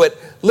best I can. But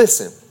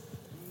listen,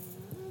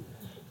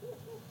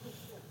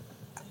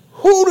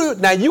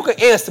 now you can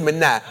answer me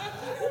now.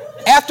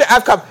 After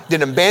I've come,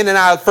 then abandoned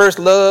our first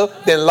love,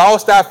 then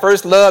lost our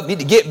first love, need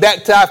to get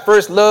back to our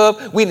first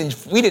love. We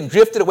didn't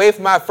drifted away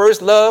from our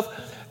first love.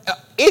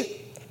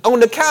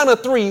 On the count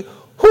of three,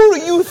 who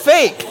do you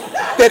think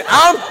that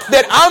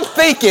I'm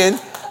thinking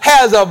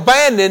has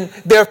abandoned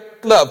their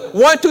love?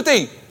 1, 2,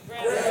 3.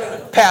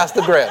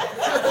 Pastor Greta.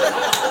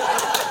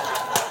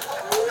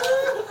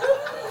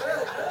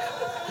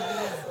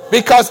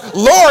 Because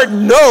Lord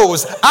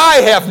knows I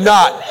have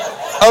not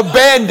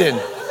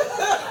abandoned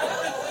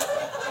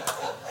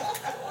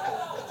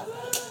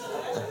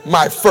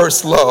my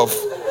first love,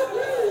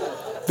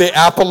 the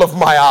apple of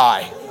my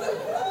eye.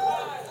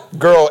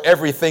 Girl,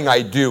 everything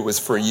I do is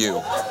for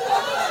you.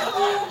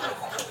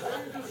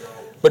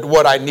 But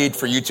what I need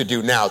for you to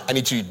do now, I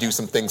need you to do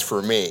some things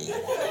for me.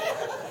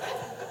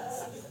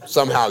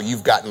 Somehow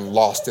you've gotten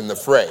lost in the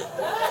fray.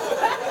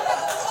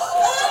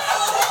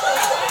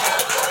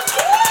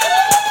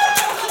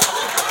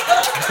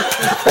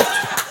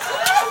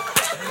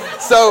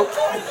 So,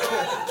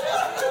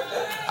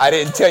 I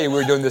didn't tell you we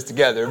were doing this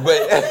together,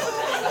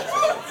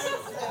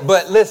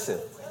 but listen.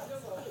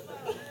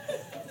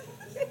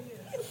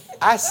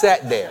 I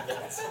sat there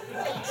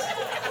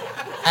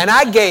and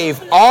I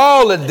gave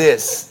all of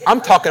this.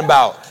 I'm talking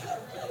about,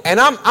 and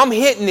I'm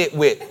hitting it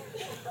with,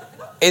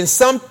 in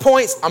some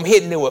points, I'm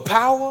hitting it with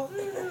power.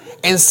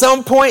 In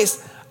some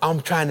points,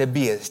 I'm trying to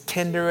be as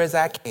tender as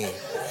I can.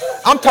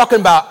 I'm talking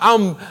about,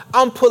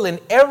 I'm pulling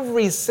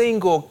every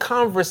single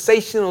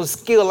conversational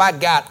skill I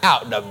got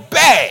out the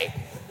bag.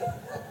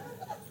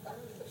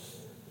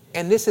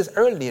 And this is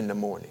early in the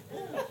morning.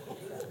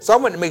 So I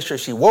want to make sure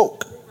she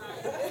woke.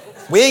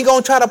 We ain't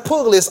going to try to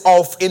pull this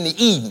off in the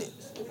evening.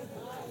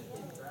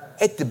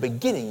 At the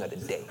beginning of the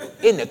day,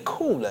 in the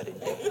cool of the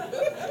day.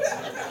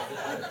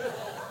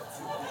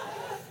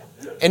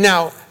 And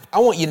now, I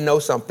want you to know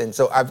something.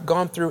 So I've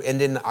gone through and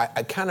then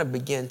I kind of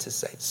began to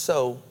say,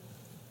 so,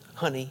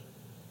 honey,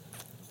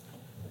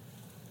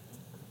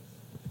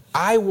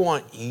 I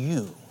want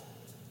you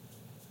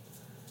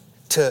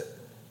to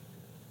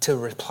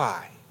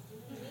reply.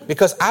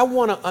 Because I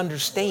want to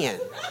understand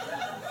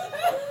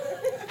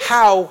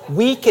how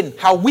we can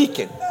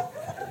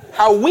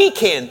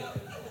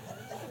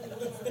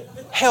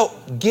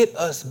help get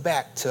us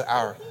back to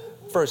our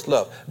first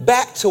love.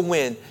 Back to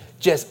when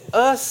just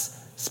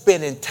us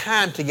spending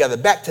time together,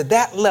 back to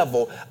that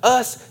level,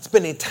 us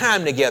spending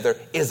time together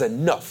is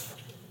enough.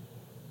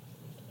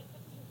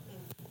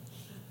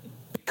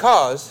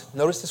 Because,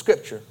 notice the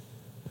scripture,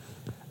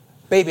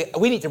 baby,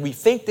 we need to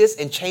rethink this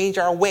and change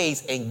our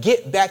ways and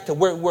get back to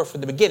where we were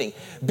from the beginning.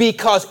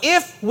 Because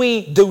if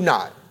we do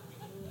not,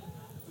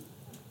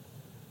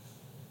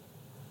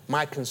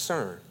 my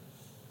concern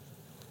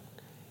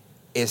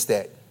is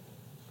that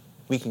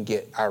we can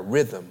get our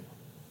rhythm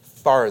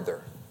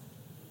farther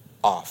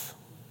off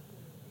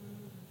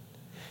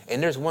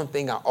And there's one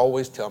thing I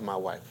always tell my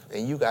wife,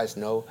 and you guys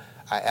know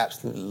I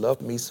absolutely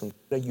love me some.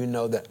 You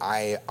know that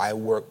I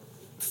work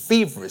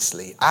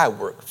feverishly. I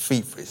work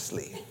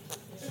feverishly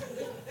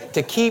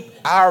to keep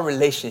our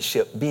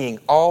relationship being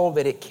all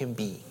that it can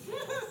be.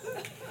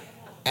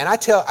 And I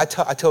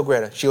tell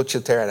Greta, she'll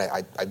tell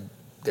her,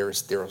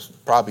 there's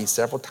probably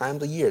several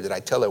times a year that I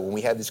tell her when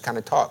we have these kind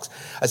of talks,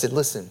 I said,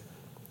 listen,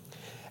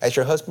 as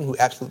your husband who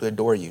absolutely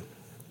adore you,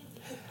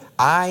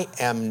 I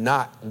am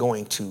not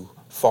going to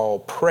fall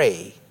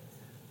prey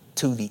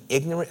to the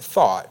ignorant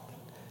thought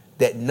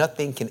that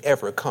nothing can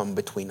ever come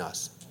between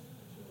us.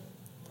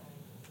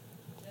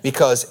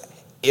 Because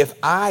if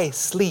I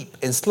sleep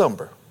and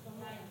slumber,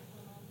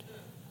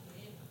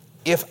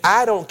 if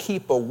I don't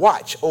keep a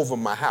watch over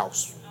my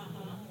house,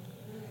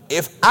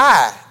 if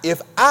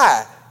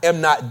I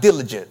am not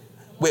diligent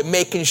with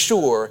making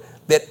sure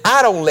that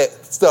I don't let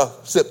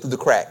stuff slip through the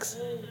cracks,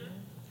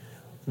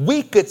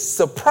 we could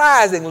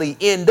surprisingly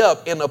end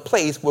up in a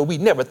place where we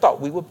never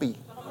thought we would be.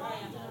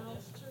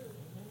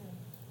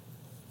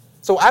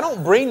 So I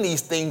don't bring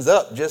these things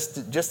up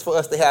just for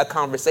us to have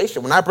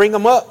conversation. When I bring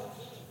them up,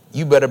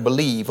 you better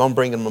believe I'm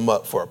bringing them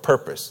up for a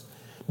purpose.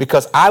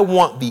 Because I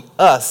want the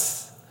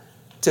us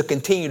to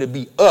continue to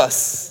be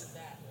us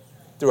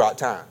throughout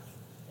time.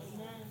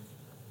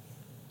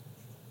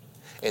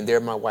 And there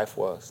my wife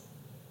was,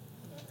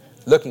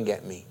 looking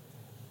at me.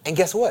 And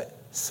guess what?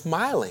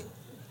 Smiling.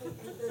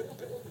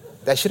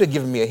 That should have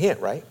given me a hint,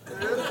 right?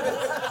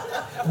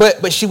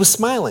 But she was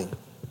smiling.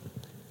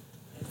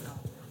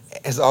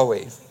 As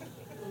always.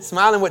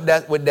 Smiling with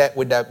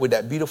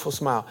that beautiful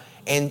smile.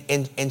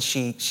 And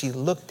she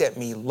looked at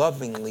me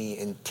lovingly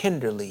and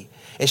tenderly.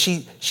 And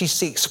she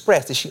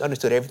expressed that she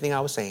understood everything I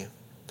was saying.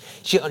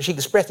 She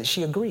expressed that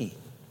she agreed.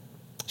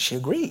 She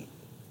agreed.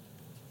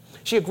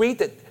 She agreed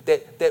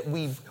that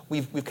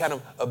we've kind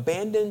of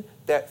abandoned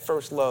that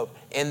first love,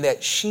 and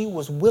that she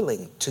was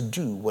willing to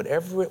do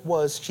whatever it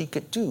was she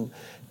could do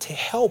to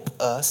help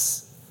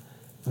us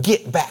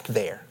get back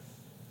there.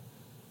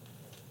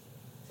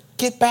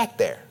 Get back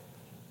there.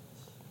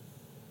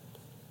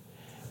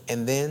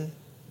 And then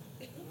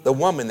the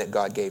woman that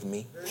God gave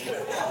me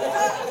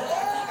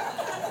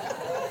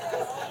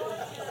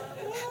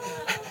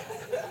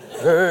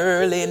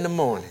early in the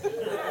morning,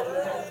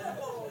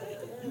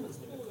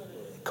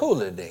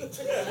 cooler day,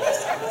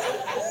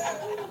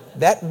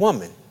 that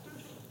woman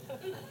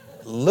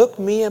looked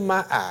me in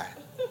my eye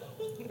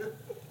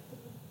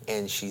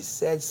and she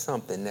said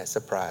something that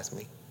surprised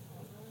me.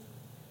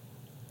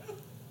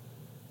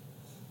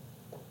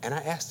 And I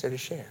asked her to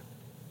share,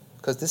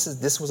 because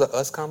this was a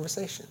us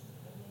conversation.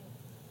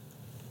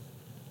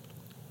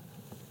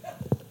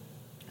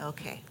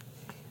 Okay.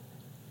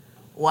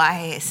 What I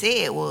had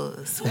said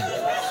was,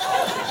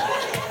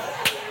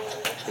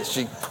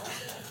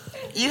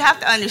 you have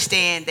to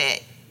understand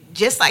that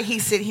just like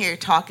he's sitting here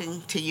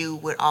talking to you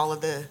with all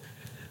of the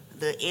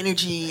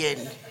energy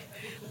and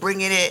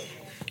bringing it,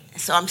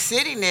 so I'm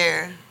sitting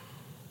there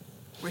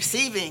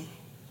receiving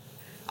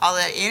all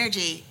that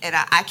energy, and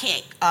I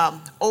can't,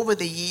 over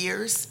the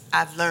years,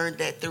 I've learned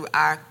that through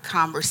our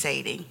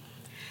conversating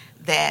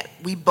that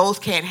we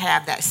both can't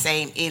have that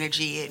same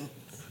energy, and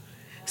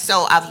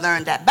so I've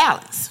learned that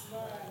balance.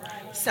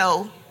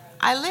 So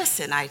I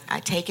listen, I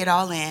take it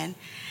all in,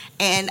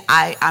 and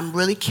I'm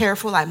really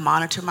careful. I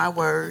monitor my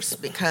words,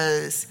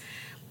 because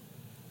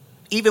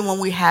even when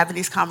we're having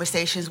these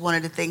conversations, one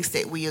of the things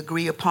that we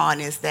agree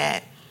upon is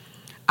that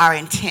our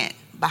intent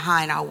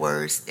behind our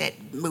words, that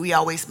we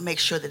always make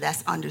sure that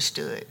that's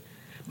understood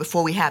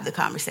before we have the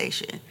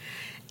conversation.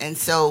 And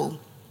so,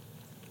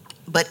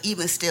 but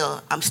even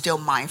still, I'm still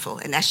mindful,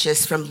 and that's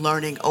just from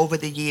learning over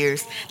the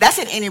years. That's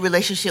in any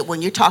relationship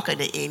when you're talking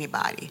to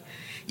anybody.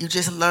 You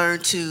just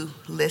learn to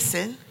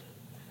listen,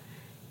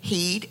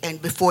 heed,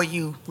 and before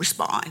you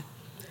respond.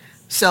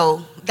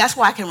 So that's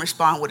why I can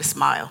respond with a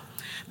smile,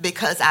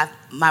 because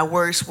my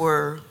words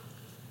were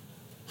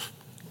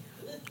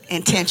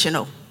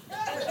intentional.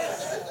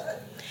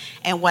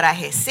 And what I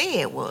had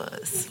said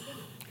was,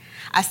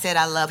 I said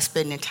I love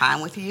spending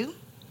time with you,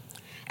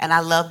 and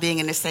I love being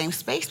in the same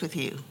space with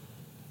you,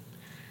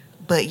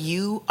 but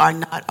you are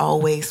not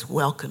always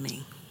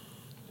welcoming.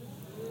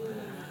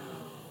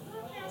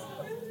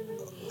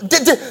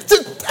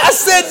 I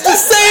said the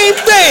same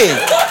thing.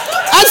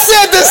 I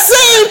said the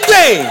same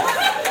thing.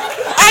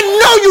 I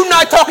know you're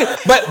not talking,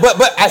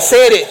 but I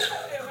said it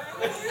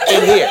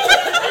in here.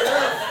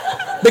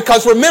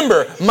 Because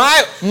remember,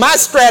 my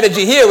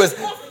strategy here was,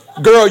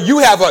 girl,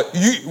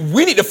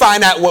 we need to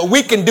find out what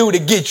we can do to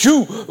get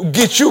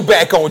you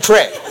back on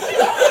track.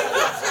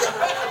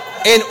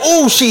 And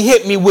ooh, she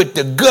hit me with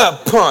the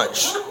gut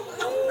punch.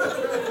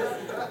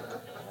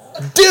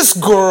 This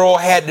girl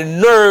had the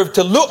nerve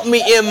to look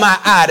me in my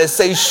eye to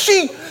say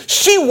she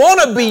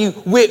want to be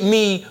with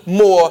me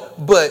more,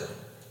 but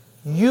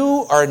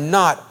you are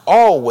not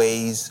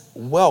always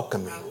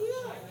welcoming.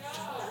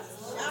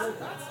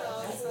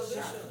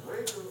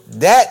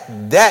 That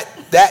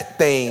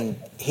thing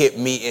hit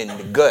me in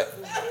the gut.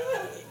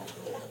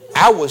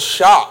 I was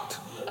shocked.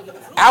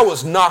 I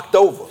was knocked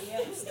over.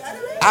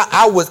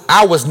 I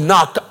was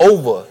knocked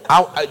over.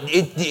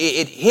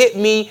 It hit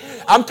me.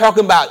 I'm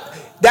talking about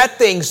that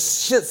thing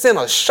sent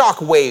a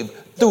shock wave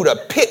through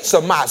the pits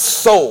of my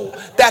soul.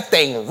 That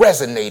thing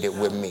resonated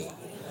with me.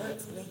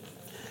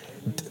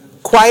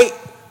 Quite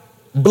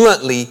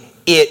bluntly,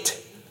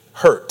 it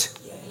hurt.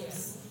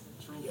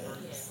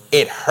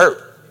 It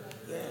hurt.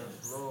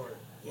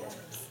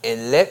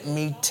 And let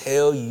me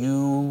tell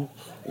you,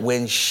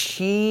 when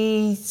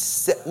she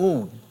said,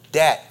 ooh,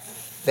 that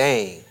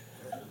thing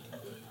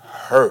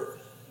hurt.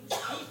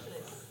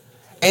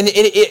 And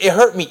it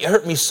hurt me. It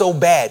hurt me so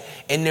bad.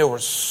 And there were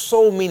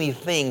so many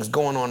things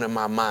going on in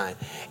my mind.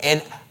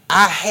 And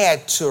I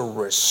had to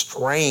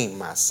restrain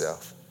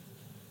myself.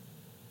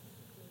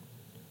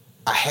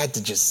 I had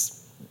to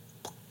just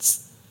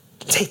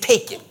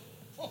take it.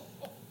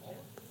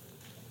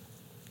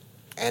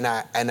 And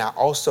I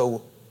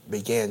also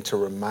began to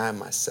remind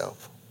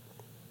myself.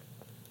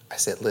 I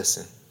said,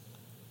 listen,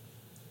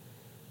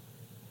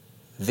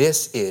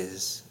 this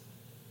is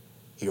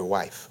your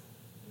wife.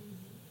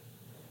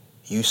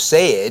 You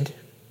said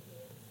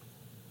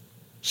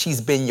she's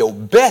been your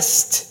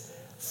best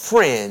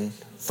friend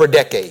for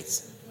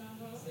decades.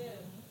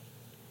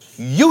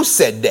 You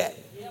said that.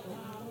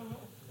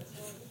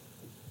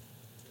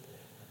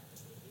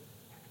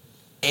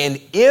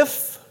 And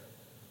if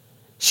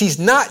she's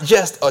not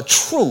just a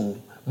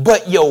true,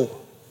 but your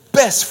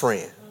best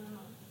friend,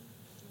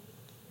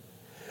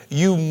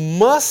 you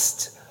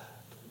must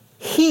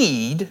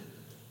heed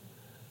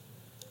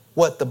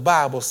what the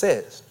Bible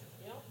says.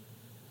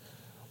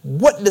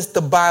 What does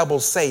the Bible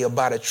say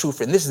about a true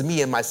friend? This is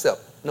me and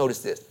myself. Notice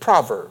this.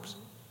 Proverbs.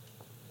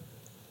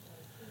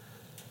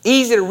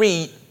 Easy to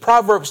read.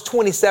 Proverbs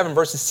 27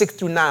 verses 6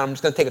 through 9. I'm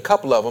just going to take a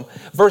couple of them.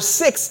 Verse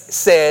 6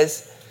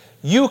 says,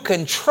 you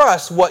can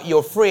trust what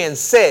your friend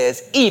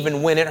says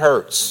even when it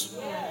hurts.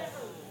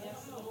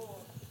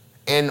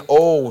 And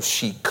oh,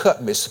 she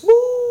cut me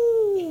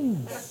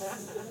smooth.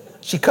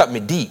 She cut me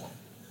deep.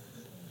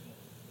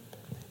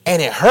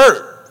 And it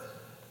hurt.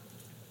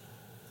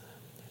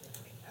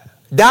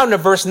 Down to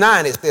verse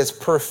 9, it says,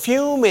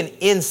 perfume and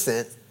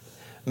incense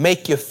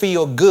make you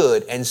feel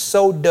good, and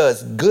so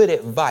does good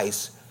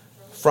advice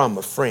from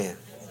a friend.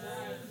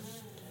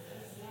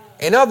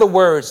 In other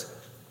words,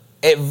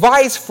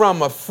 advice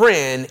from a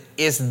friend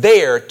is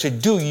there to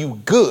do you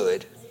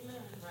good,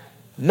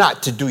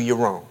 not to do you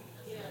wrong.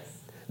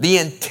 The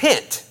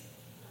intent.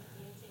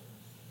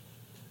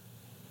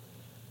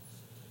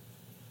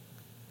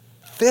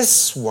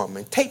 This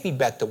woman, take me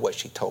back to what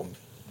she told me.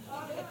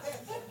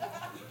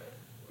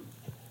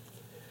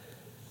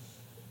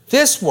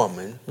 This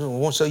woman,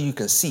 so you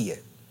can see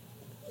it,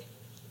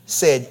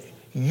 said,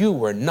 you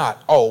were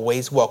not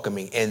always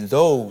welcoming. And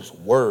those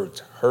words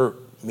hurt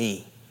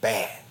me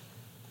bad.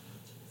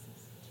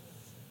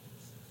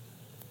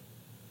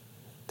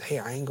 Hey,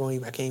 I ain't gonna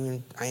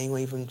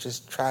even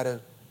just try to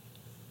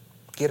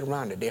get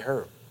around it. They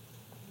hurt.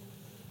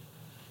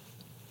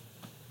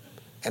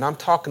 And I'm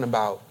talking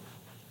about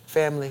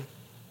family.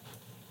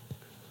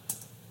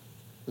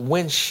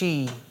 When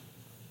she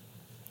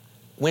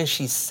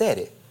said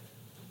it,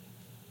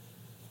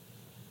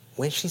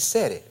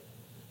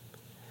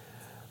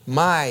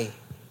 my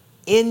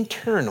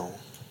internal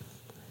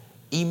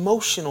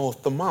emotional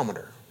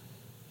thermometer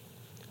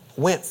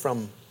went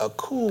from a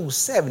cool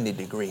 70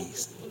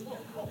 degrees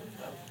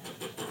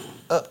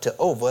up to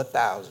over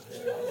 1,000.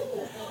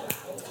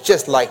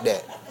 Just like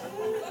that.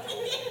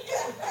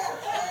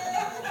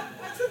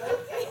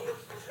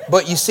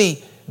 But you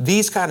see,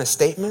 these kind of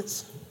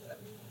statements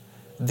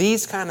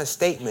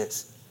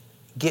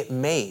get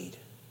made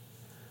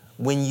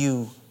when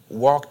you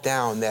walk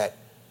down that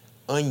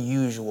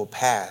unusual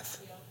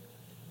path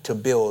to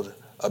build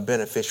a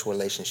beneficial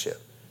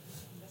relationship.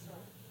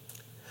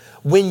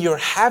 When you're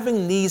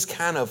having these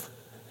kind of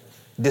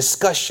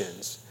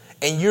discussions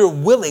and you're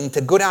willing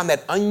to go down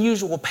that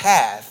unusual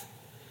path,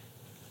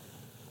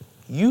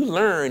 you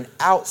learn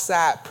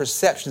outside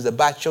perceptions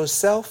about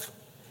yourself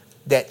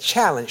that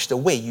challenge the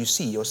way you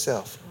see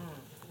yourself.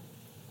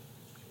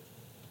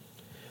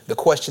 The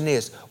question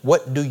is,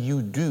 what do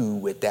you do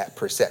with that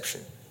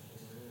perception?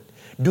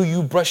 Do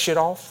you brush it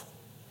off?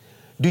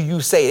 Do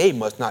you say they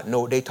must not know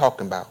what they're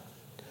talking about?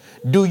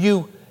 Do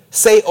you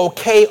say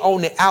okay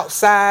on the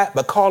outside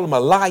but call them a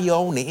liar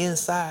on the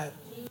inside?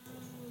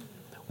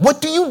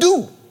 What do you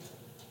do?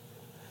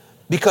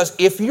 Because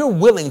if you're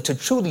willing to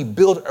truly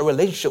build a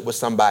relationship with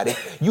somebody,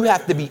 you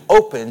have to be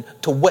open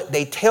to what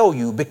they tell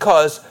you,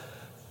 because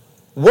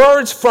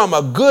words from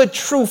a good,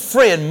 true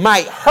friend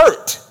might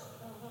hurt,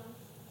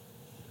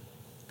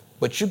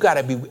 but you got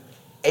to be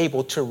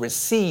able to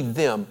receive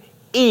them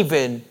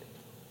even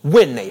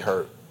when they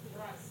hurt.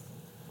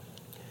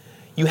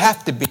 You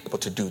have to be able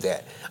to do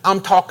that.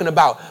 I'm talking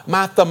about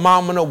my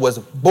thermometer was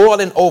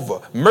boiling over,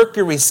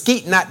 mercury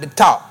skeeting at the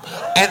top.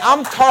 And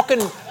I'm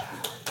talking,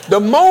 the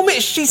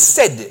moment she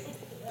said it,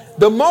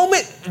 the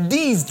moment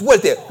these,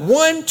 what is it,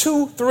 1,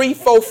 2, 3,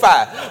 4,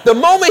 5, the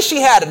moment she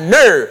had a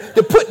nerve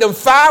to put them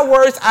 5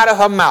 words out of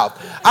her mouth,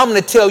 I'm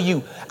going to tell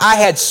you, I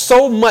had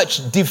so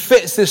much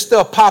defensive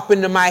stuff pop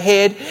into my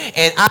head,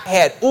 and I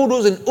had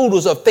oodles and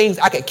oodles of things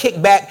I could kick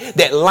back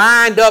that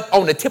lined up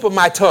on the tip of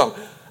my tongue.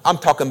 I'm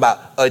talking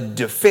about a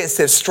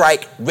defensive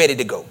strike ready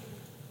to go.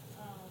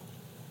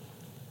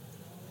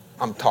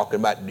 I'm talking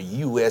about the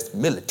U.S.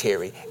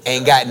 military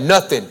ain't got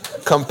nothing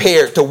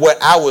compared to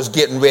what I was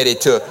getting ready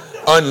to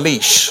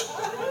unleash.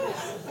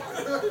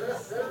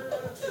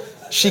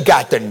 She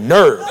got the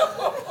nerve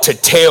to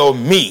tell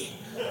me,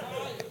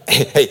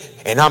 hey,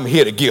 and I'm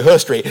here to get her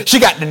straight.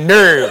 She got the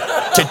nerve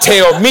to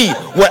tell me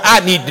what I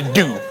need to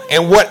do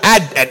and what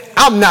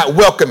I'm not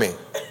welcoming.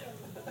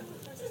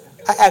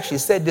 I actually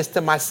said this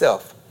to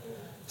myself.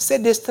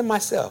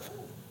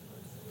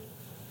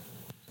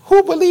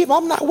 Who believe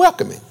I'm not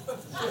welcoming?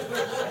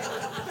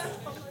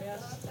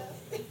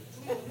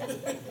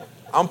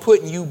 I'm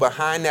putting you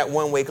behind that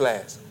one-way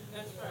glass.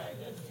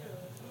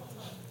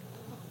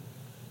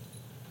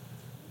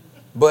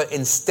 But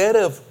instead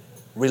of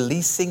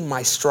releasing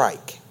my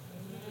strike,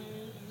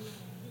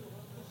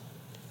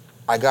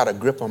 I got a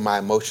grip on my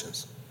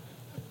emotions.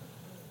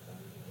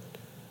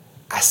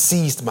 I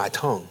seized my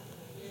tongue.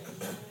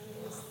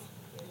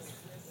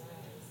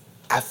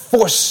 I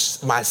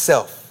forced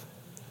myself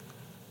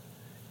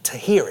to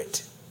hear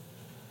it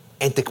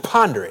and to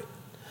ponder it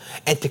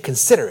and to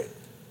consider it.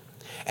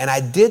 And I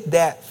did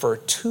that for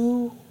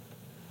two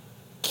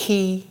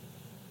key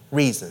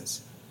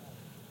reasons.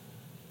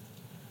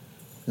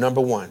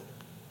 Number one,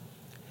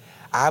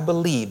 I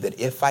believe that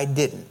if I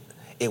didn't,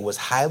 it was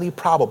highly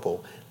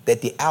probable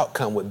that the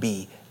outcome would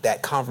be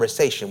that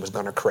conversation was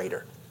going to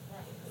crater.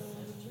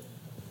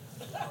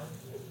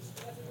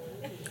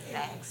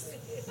 Facts.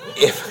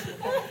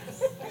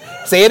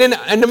 Say it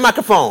in the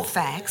microphone.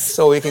 Facts.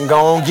 So it can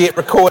go and get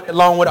recorded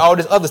along with all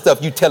this other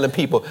stuff you telling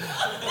people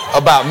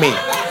about me.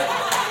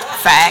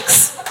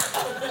 Facts.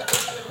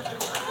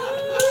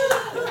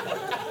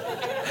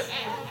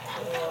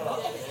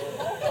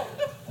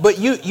 But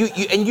you,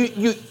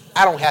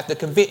 I don't have to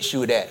convince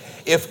you of that.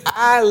 If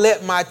I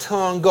let my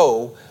tongue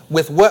go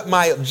with what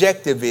my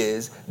objective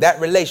is, that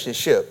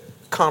relationship,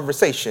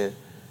 conversation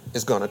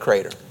is going to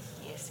crater.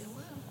 Yes, it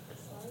will.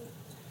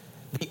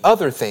 The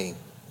other thing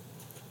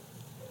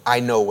I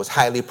know was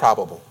highly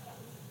probable.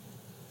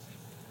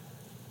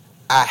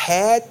 I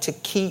had to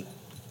keep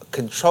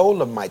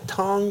control of my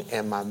tongue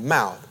and my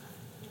mouth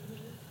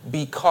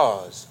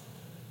because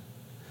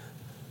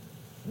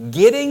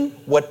getting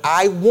what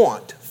I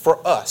want for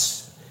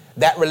us,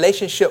 that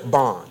relationship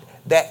bond,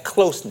 that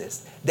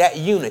closeness, that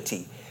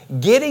unity,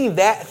 getting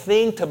that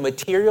thing to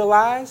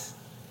materialize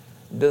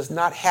does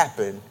not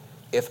happen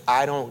if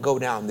I don't go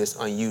down this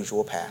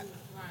unusual path.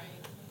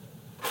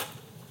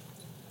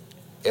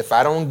 If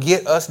I don't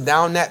get us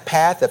down that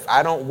path, if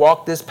I don't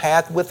walk this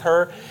path with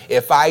her,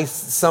 if I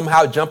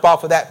somehow jump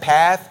off of that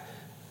path,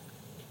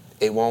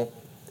 it won't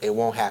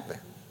happen.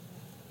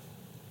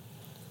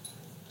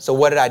 So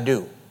what did I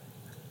do?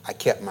 I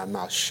kept my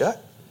mouth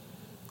shut.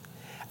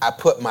 I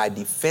put my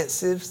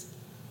defensives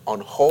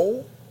on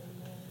hold.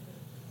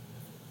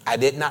 I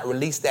did not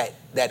release that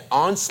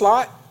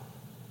onslaught.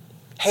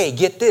 Hey,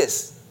 get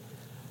this.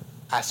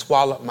 I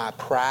swallowed my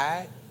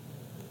pride.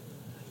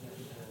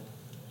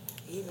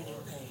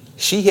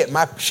 She hit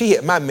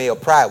my male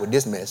pride with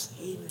this mess.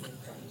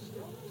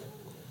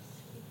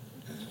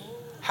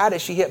 How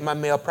did she hit my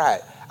male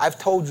pride? I've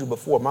told you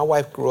before, my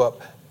wife grew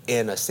up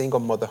in a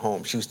single mother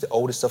home. She was the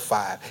oldest of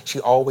 5.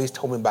 She always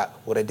told me about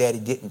what her daddy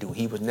didn't do.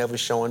 He was never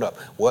showing up,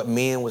 what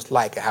men was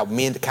like, how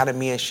men, the kind of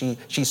men she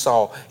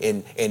saw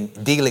in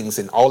dealings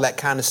and all that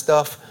kind of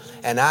stuff.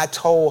 And I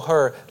told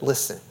her,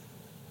 listen,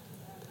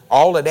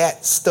 all of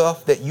that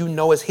stuff that you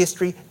know as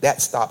history,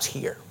 that stops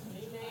here.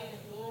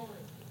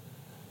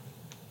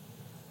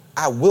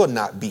 I will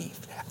not be.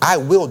 I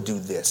will do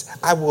this.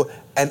 I will,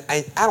 and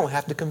I don't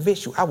have to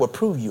convince you. I will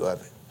prove you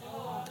of it.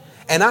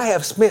 And I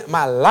have spent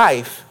my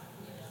life,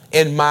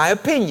 in my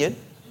opinion,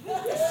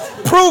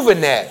 proving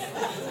that.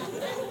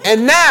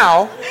 And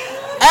now,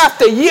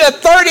 after year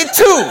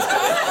 32,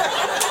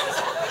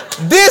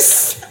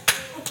 this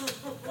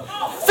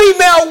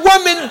female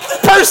woman,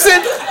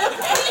 person,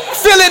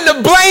 fill in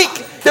the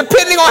blank,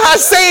 depending on how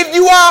saved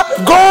you are,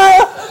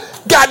 girl,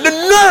 got the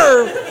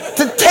nerve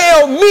to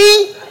tell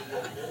me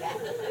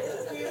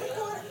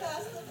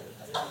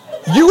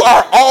you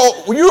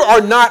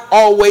are not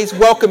always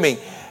welcoming.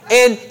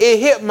 And it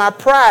hit my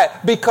pride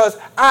because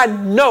I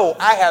know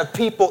I have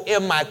people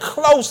in my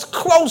close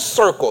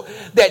circle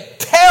that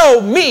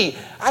tell me,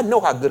 I know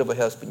how good of a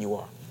husband you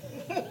are.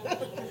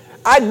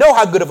 I know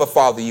how good of a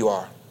father you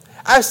are.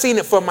 I've seen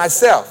it for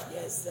myself.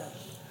 Yes, sir.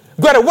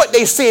 Greta, what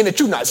they seeing that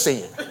you're not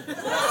seeing?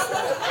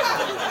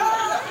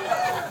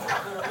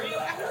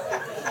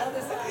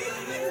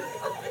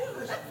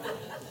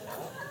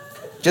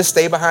 Just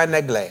stay behind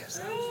that glass.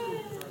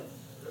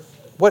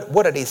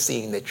 What are they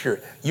seeing that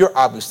you're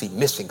obviously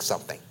missing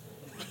something?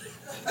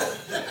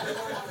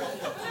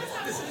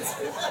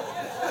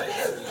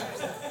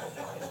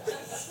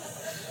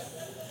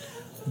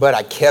 But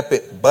I kept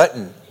it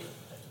buttoned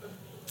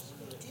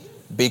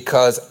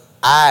because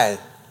I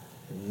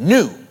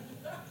knew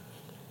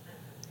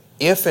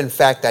If in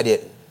fact I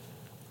didn't,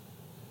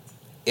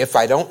 if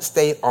I don't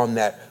stay on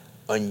that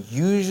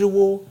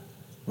unusual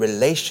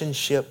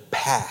relationship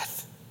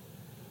path,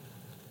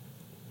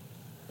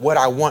 what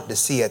I want to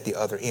see at the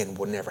other end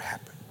will never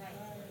happen.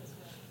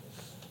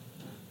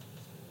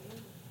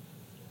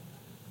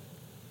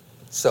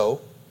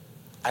 So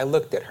I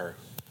looked at her.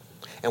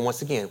 And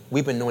once again,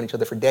 we've been knowing each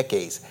other for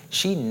decades.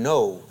 She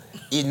no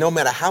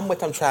matter how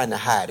much I'm trying to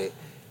hide it,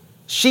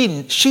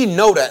 she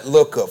know that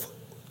look of,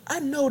 I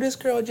know this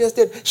girl just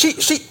did.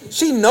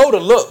 She know the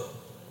look.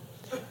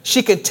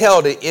 She can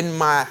tell that in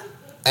my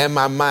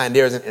mind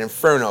there's an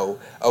inferno,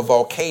 a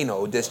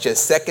volcano that's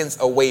just seconds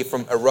away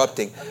from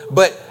erupting.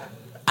 But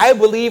I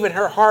believe in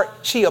her heart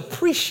she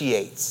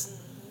appreciates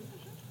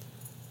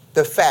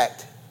the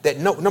fact that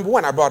number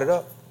one, I brought it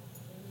up.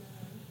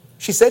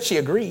 She said she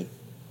agreed.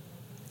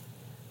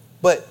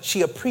 But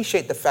she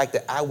appreciated the fact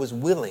that I was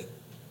willing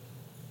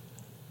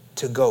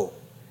to go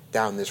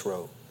down this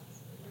road.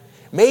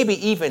 Maybe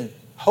even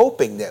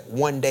hoping that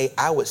one day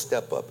I would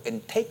step up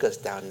and take us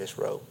down this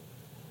road.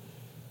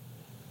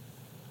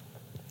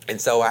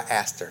 And so I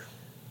asked her,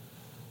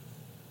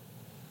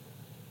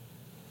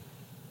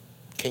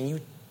 can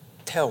you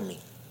tell me,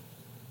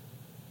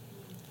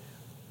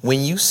 when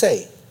you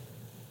say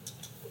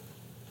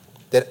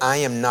that I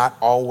am not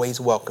always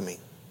welcoming,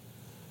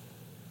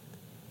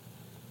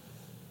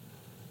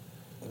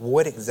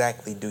 what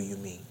exactly do you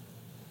mean?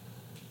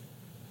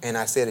 And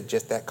I said it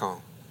just that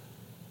calm.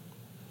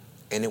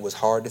 And it was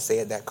hard to say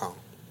it that calm.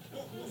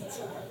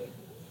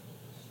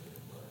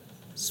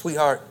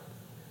 Sweetheart,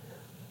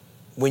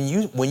 when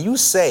you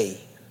say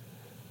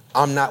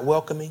I'm not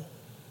welcoming,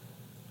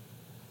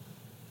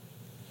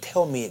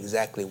 tell me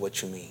exactly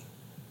what you mean.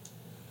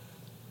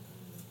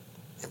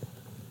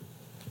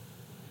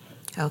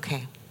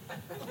 Okay.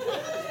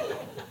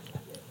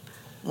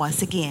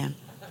 Once again,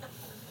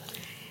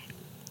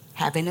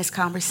 having this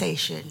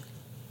conversation,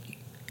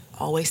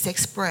 always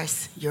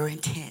express your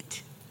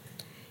intent.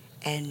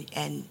 And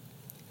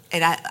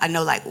I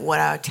know, like, what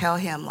I tell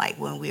him, like,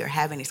 when we are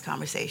having these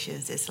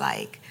conversations, it's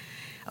like,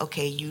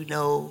 okay,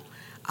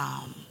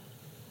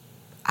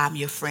 I'm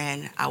your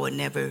friend. I would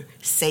never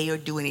say or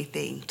do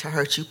anything to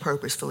hurt you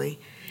purposefully.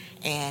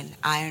 And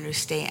I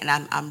understand,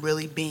 and I'm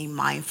really being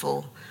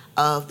mindful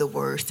of the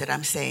words that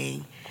I'm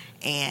saying.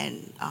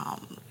 And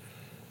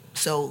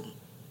so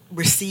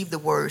receive the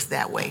words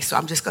that way. So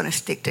I'm just going to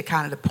stick to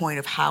kind of the point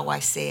of how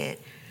I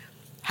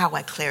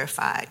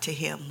clarified to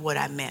him what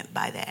I meant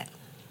by that.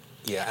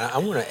 Yeah, and I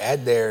want to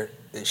add there,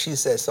 and she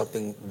said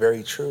something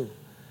very true.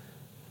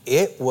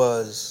 It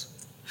was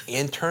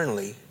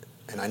internally,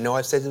 and I know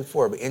I've said it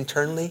before, but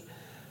internally,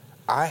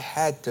 I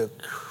had to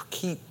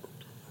keep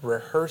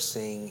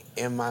rehearsing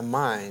in my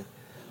mind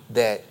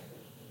that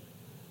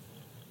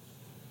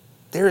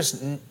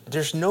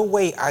there's no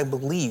way I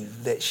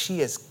believe that she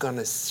is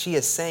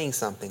saying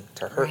something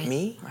to hurt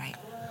me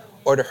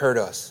or to hurt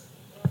us.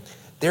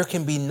 There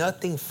can be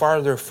nothing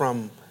farther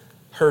from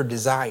her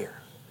desire.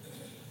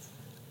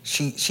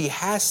 She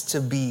has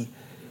to be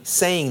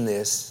saying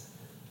this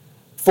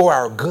for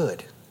our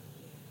good.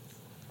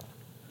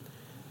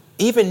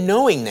 Even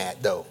knowing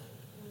that, though,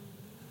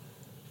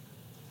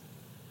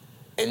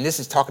 and this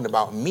is talking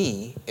about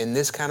me in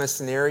this kind of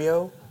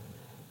scenario,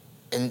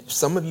 and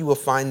some of you will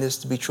find this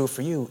to be true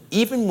for you.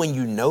 Even when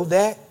you know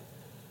that,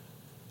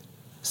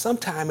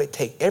 sometimes it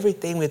takes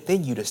everything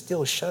within you to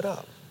still shut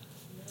up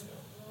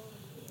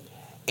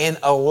and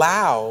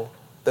allow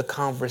the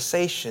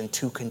conversation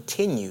to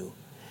continue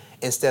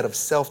instead of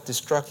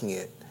self-destructing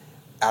it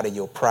out of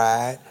your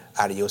pride,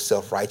 out of your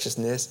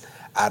self-righteousness,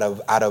 out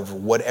of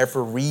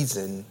whatever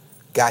reason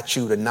got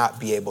you to not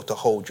be able to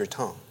hold your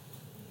tongue.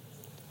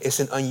 It's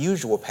an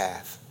unusual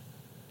path.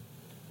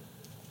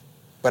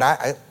 But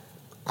I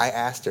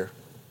asked her,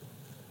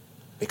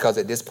 because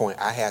at this point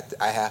I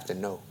have to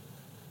know.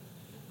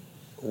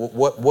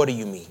 What do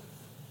you mean?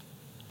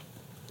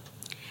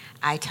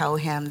 I told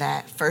him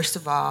that, first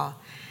of all,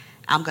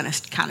 I'm going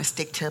to kind of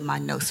stick to my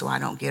notes so I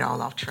don't get all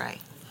off track,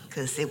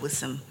 because it was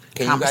some conversation.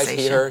 Can you guys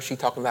hear her? She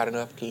talking loud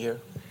enough? Can you hear her?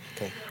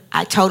 Okay.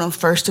 I told him,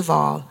 first of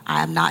all,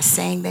 I am not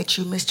saying that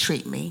you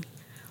mistreat me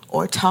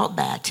or talk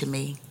bad to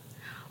me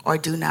or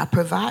do not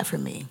provide for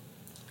me.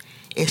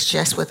 It's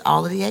just with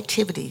all of the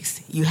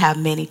activities, you have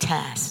many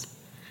tasks,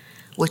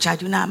 which I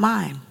do not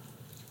mind.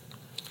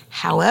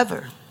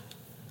 However,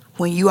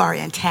 when you are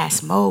in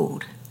task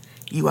mode,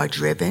 you are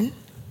driven,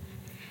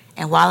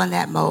 and while in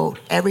that mode,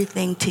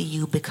 everything to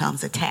you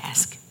becomes a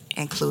task,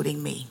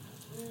 including me.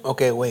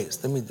 Okay, wait.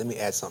 Let me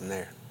add something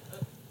there.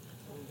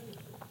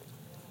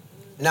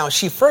 Now,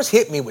 she first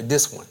hit me with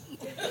this one.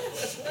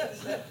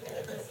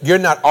 You're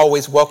not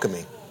always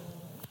welcoming.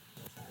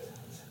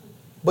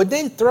 But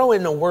then throw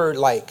in a word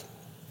like,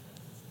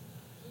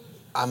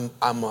 I'm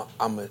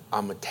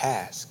a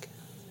task.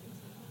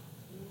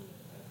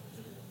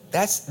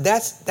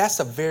 That's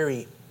a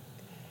very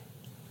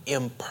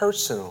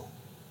impersonal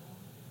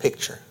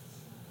picture.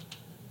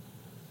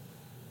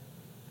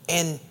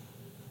 And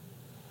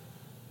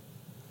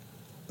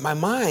my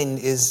mind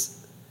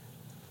is,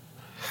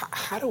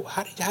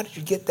 how did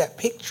you get that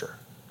picture?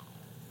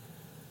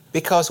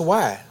 Because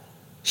why?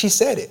 She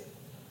said it.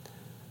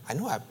 I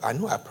know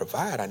I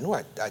provide. I know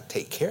I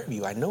take care of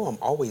you. I know I'm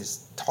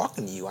always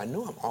talking to you. I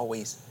know I'm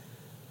always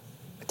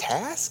a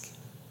task.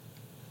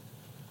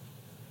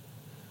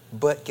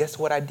 But guess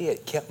what I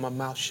did? Kept my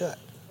mouth shut.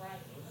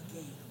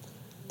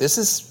 This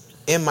is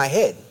in my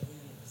head.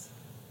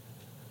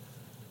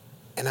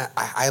 And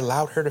I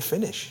allowed her to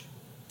finish.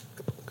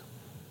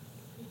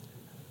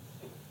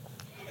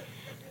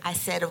 I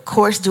said, of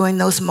course, during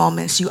those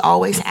moments, you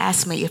always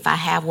ask me if I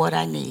have what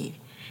I need.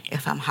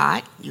 If I'm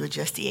hot, you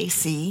adjust the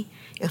AC.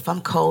 If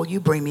I'm cold, you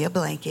bring me a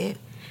blanket.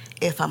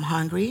 If I'm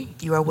hungry,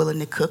 you are willing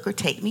to cook or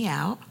take me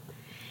out.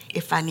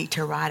 If I need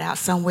to ride out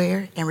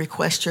somewhere and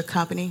request your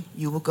company,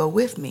 you will go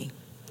with me.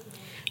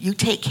 You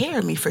take care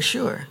of me for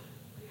sure.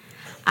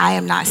 I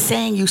am not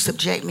saying you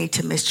subject me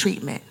to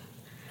mistreatment,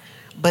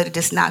 but it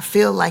does not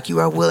feel like you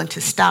are willing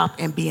to stop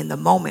and be in the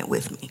moment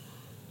with me.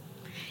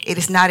 It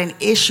is not an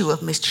issue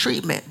of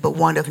mistreatment, but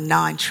one of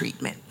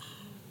non-treatment.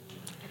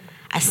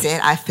 I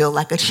said, I feel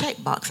like a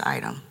checkbox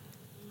item,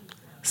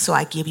 so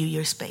I give you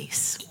your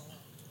space.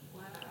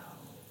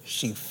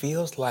 She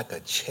feels like a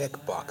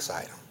checkbox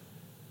item.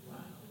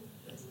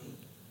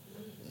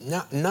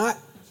 Not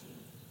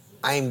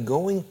I'm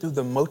going through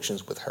the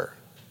motions with her.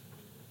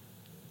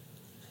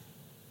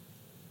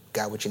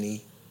 Got what you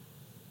need?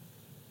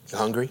 You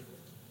hungry?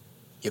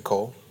 You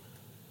cold?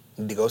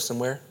 Need to go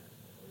somewhere?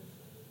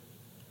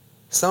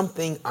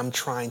 Something I'm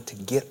trying to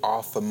get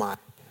off of my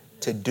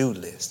to-do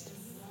list.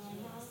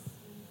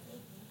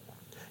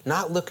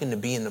 Not looking to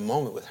be in the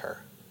moment with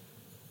her.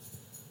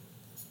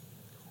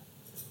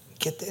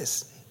 Get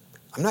this.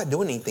 I'm not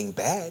doing anything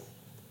bad.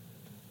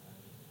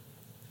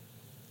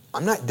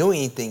 I'm not doing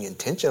anything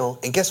intentional.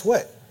 And guess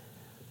what?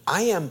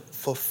 I am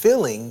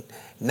fulfilling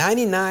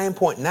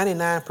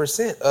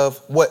 99.99%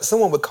 of what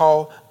someone would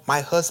call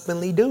my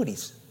husbandly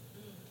duties.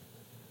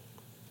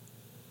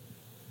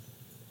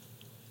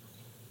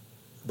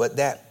 But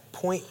that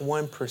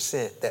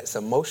 0.1% that's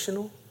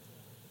emotional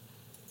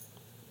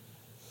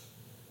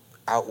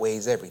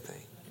outweighs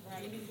everything.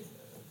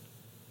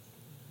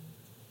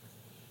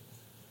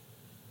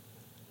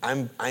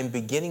 I'm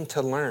beginning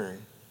to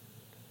learn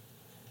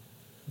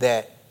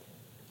that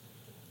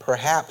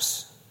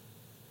perhaps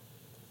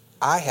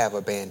I have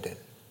abandoned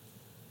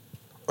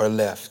or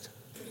left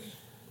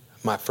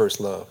my first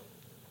love.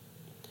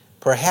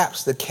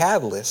 Perhaps the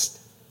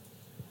catalyst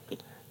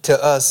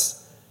to us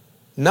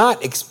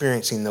not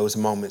experiencing those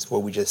moments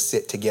where we just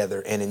sit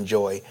together and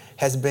enjoy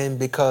has been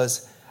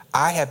because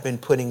I have been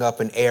putting up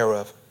an air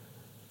of,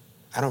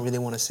 I don't really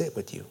want to sit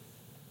with you.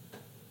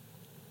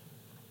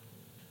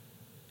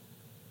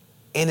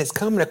 And it's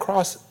coming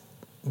across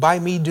by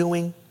me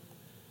doing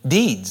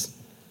deeds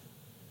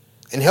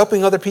and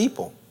helping other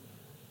people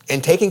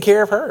and taking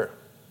care of her.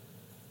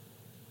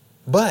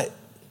 But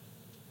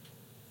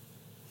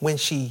when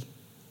she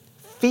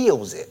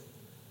feels it,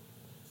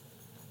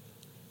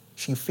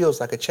 she feels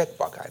like a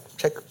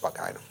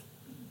checkbox item.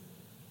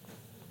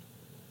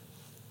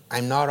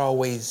 I'm not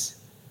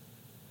always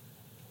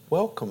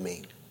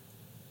welcoming.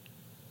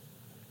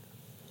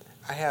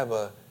 I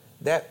have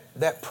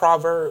that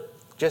proverb,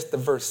 just the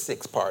verse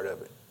 6 part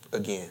of it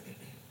again.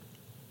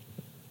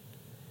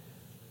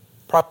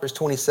 Proverbs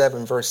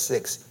 27 verse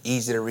 6,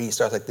 easy to read,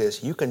 starts like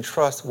this. You can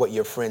trust what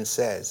your friend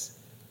says,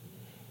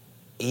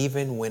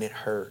 even when it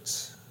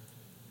hurts.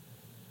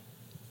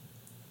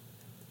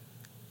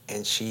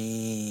 And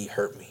she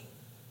hurt me.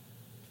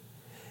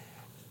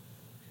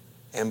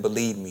 And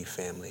believe me,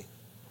 family,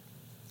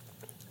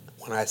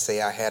 when I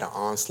say I had an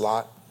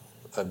onslaught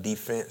of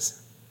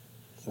defense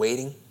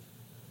waiting,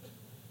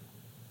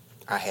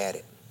 I had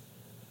it.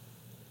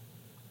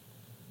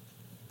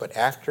 But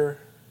after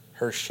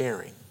her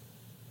sharing,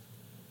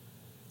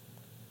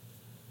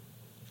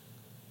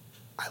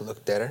 I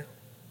looked at her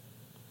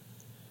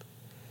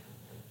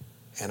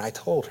and I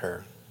told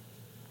her,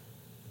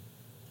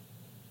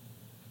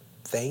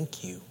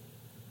 thank you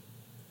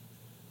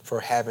for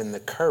having the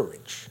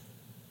courage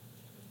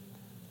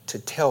to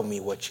tell me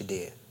what you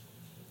did.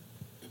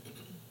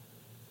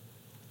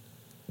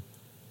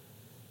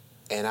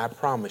 And I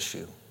promise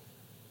you,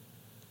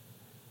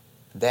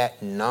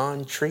 that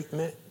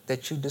non-treatment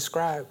that you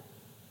described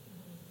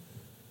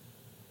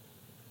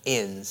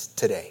ends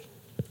today.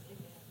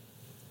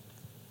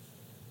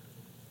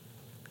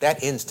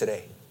 That ends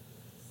today.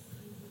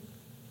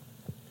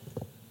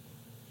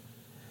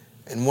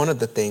 And one of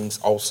the things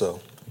also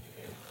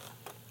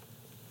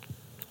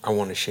I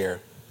want to share,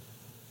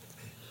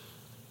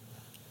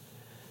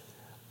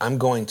 I'm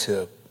going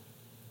to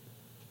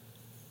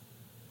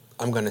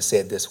say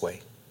it this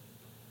way.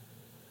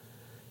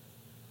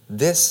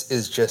 This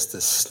is just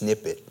a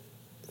snippet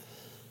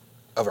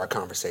of our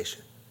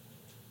conversation.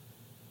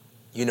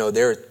 You know,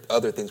 there are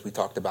other things we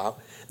talked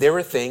about. There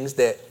were things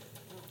that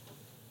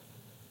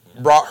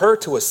brought her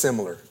to a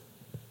similar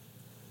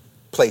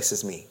place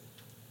as me.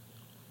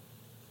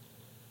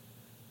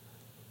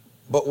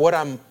 But what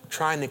I'm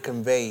trying to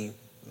convey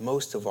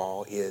most of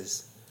all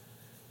is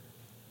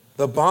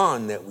the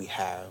bond that we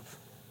have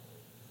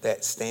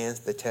that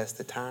stands the test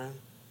of time,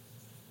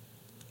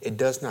 it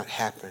does not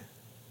happen.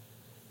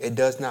 It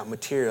does not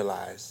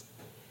materialize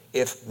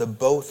if the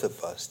both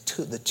of us,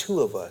 the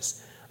two of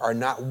us, are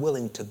not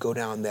willing to go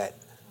down that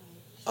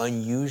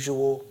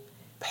unusual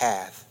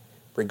path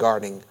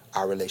regarding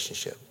our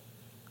relationship.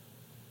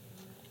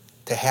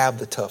 To have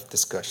the tough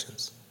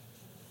discussions.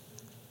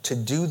 To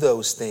do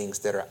those things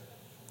that are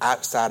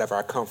outside of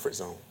our comfort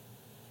zone.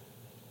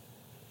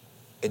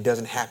 It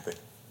doesn't happen.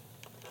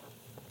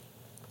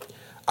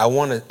 I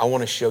want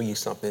to show you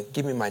something.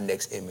 Give me my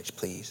next image,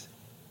 please.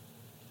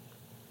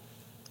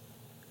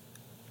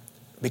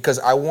 Because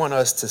I want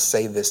us to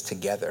say this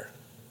together.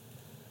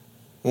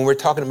 When we're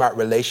talking about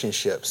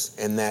relationships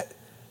and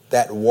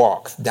that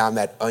walk down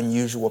that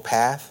unusual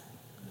path,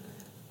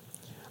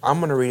 I'm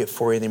going to read it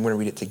for you, and then we're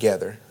going to read it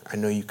together. I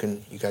know you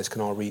guys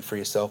can all read for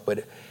yourself,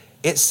 but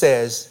it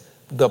says,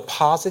 the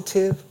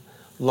positive,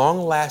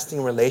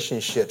 long-lasting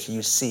relationships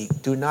you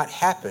seek do not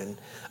happen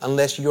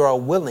unless you are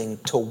willing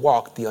to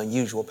walk the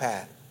unusual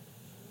path.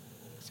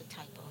 It's a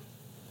typo.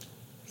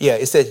 Yeah,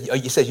 it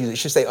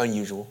should say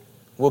unusual.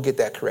 We'll get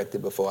that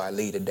corrected before I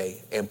leave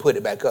today and put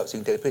it back up so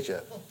you can take a picture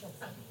of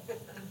it.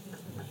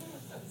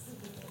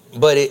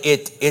 But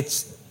it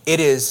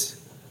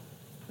is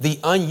the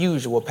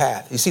unusual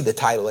path. You see the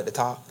title at the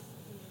top?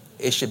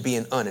 It should be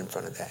an "un" in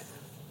front of that.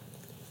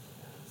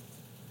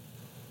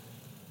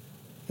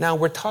 Now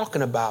we're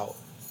talking about,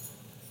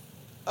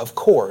 of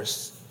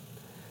course,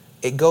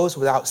 it goes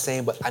without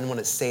saying, but I don't want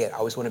to say it. I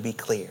always want to be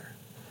clear.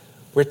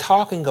 We're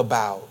talking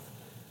about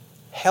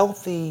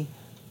healthy,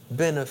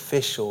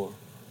 beneficial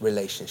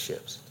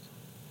relationships.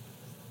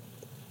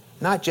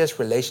 Not just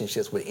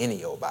relationships with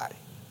any old body.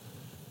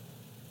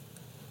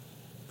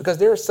 Because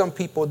there are some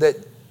people that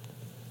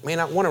may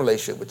not want a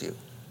relationship with you.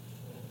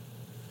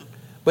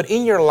 But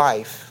in your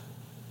life,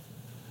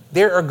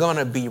 there are going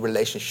to be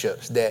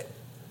relationships that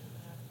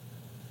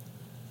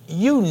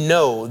you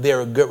know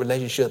they're a good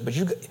relationship,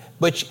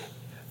 but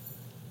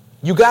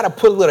you got to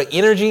put a little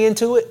energy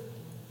into it.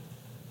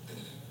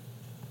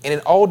 And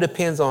it all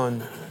depends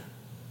on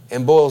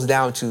and boils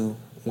down to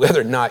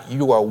whether or not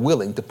you are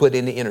willing to put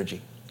in the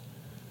energy.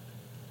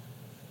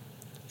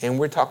 And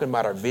we're talking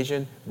about our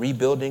vision,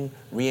 rebuilding,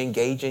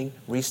 re-engaging,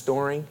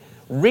 restoring.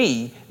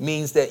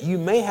 Means that you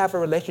may have a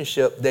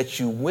relationship that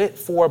you went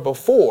for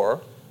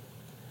before,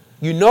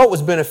 you know it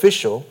was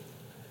beneficial,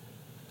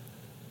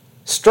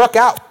 struck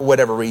out for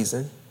whatever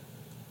reason.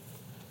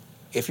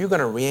 If you're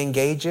going to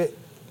re-engage it,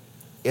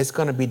 it's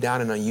going to be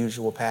down an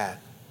unusual path.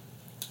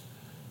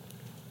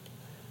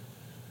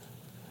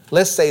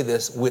 Let's say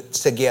this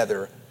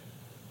together.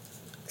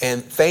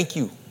 And thank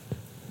you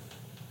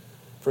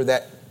for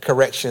that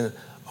correction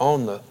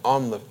on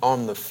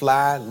the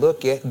fly.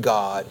 Look at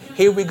God.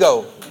 Here we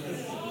go.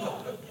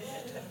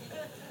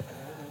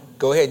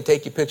 Go ahead and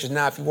take your pictures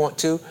now if you want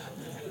to.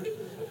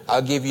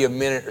 I'll give you a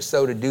minute or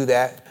so to do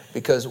that,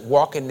 because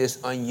walking this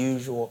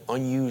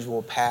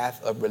unusual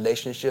path of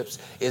relationships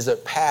is a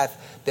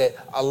path that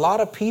a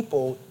lot of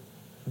people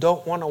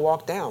don't want to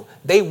walk down.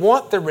 They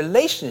want the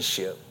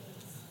relationship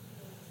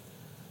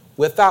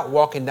without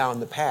walking down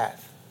the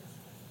path.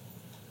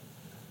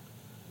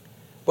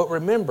 But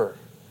remember,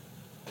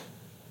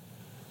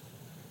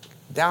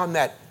 down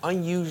that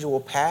unusual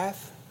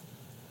path,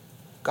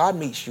 God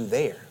meets you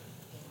there.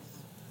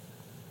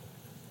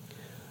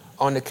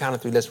 On the count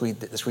of three, let's read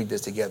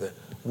this together.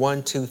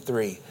 1, 2,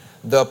 3.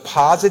 The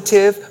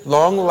positive,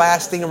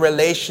 long-lasting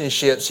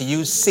relationships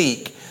you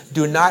seek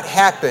do not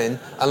happen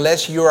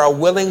unless you are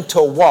willing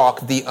to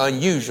walk the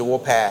unusual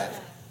path.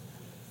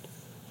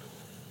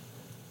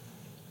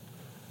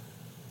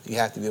 You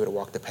have to be able to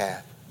walk the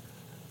path.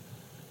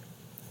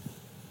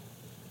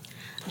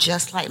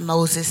 Just like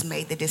Moses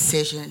made the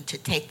decision to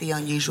take the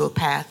unusual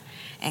path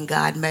and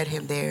God met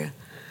him there,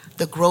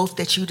 the growth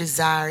that you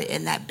desire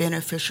in that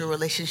beneficial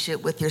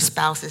relationship with your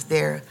spouse is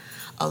there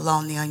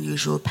along the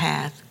unusual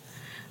path.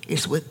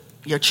 It's with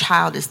your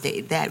child is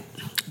there. That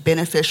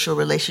beneficial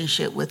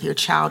relationship with your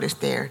child is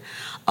there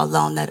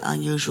along that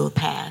unusual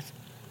path.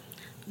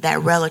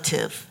 That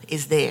relative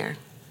is there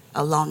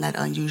along that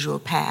unusual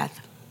path.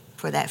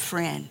 For that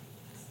friend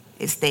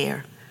is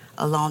there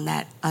along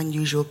that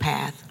unusual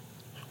path.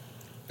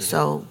 Mm-hmm.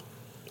 So,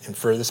 and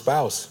for the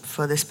spouse.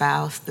 For the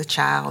spouse, the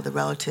child, the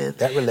relative.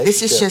 That relationship.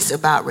 This is just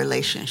about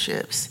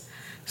relationships.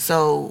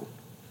 So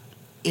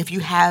if you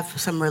have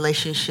some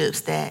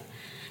relationships that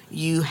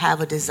you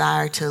have a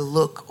desire to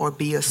look or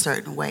be a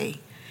certain way,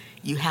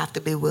 you have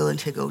to be willing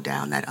to go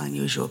down that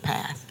unusual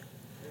path.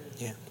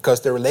 Yeah, because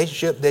the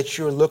relationship that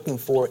you're looking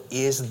for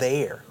is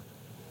there.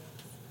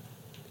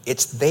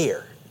 It's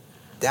there,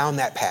 down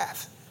that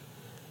path,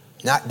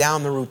 not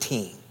down the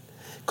routine.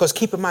 Because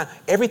keep in mind,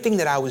 everything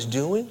that I was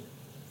doing,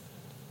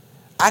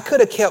 I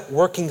could have kept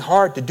working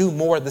hard to do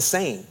more of the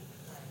same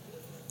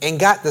and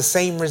got the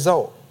same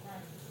result.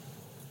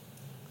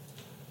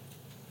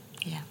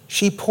 Yeah.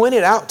 She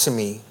pointed out to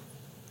me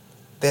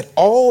that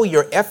all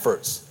your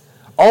efforts,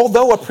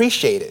 although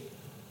appreciated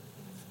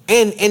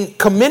and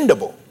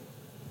commendable,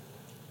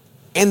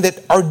 and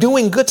that are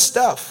doing good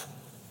stuff,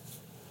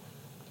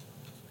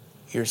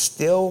 you're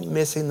still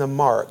missing the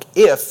mark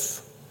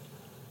if,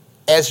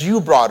 as you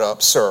brought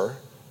up, sir,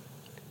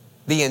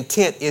 the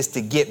intent is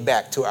to get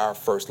back to our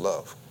first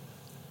love.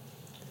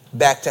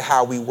 Back to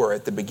how we were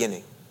at the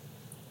beginning.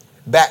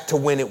 Back to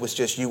when it was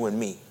just you and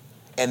me.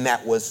 And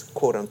that was,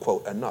 quote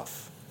unquote,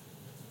 enough.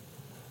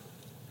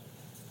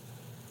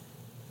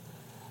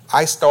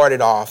 I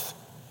started off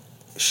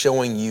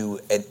showing you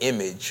an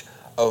image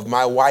of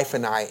my wife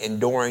and I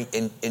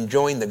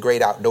enjoying the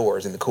great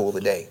outdoors in the cool of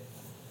the day.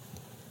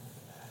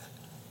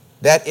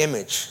 That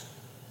image,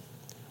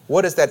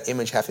 what does that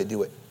image have to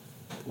do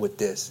with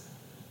this?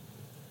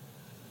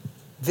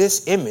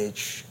 This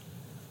image,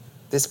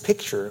 this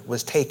picture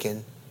was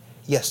taken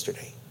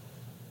yesterday.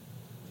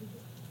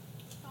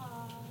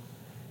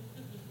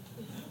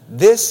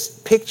 This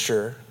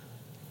picture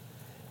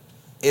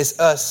is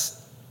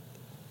us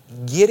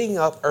getting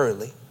up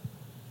early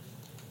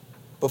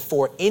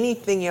before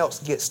anything else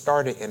gets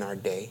started in our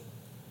day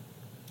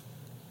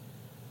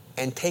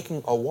and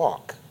taking a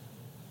walk.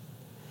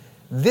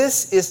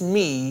 This is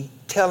me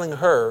telling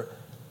her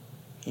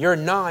your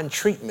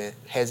non-treatment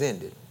has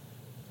ended.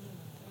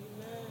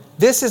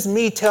 This is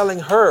me telling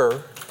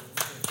her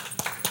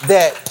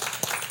that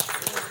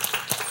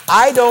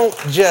I don't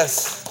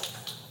just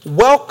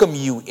welcome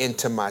you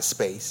into my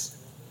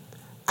space.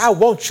 I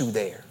want you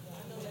there.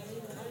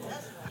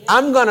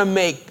 I'm going to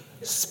make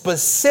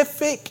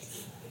specific,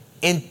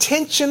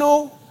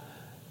 intentional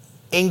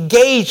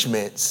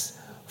engagements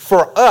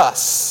for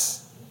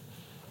us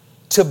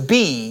to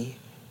be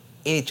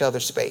in each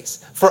other's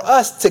space, for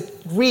us to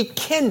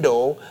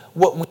rekindle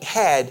what we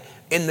had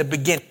in the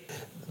beginning.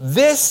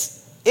 This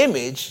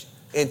image,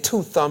 and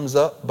 2 thumbs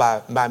up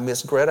by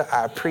Miss Greta,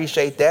 I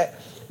appreciate that.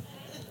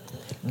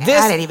 I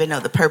didn't even know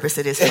the purpose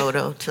of this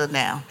photo till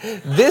now.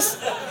 This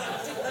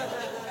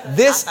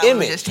image, we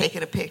were just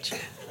taking a picture.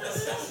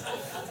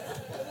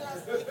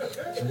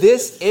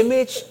 This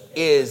image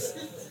is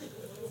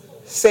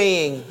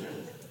saying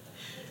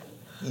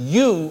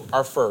you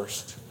are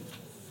first.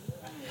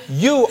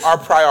 You are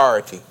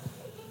priority.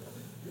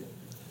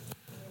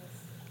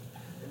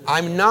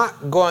 I'm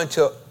not going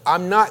to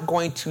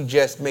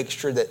just make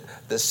sure that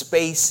the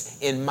space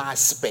in my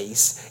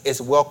space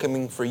is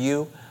welcoming for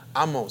you.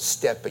 I'm going to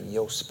step in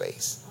your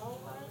space.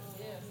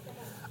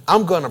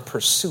 I'm going to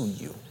pursue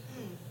you.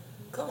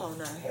 Come on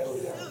now.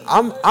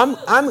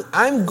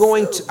 I'm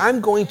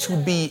going to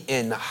be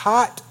in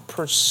hot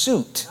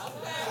pursuit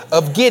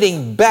of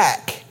getting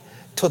back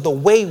to the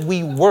way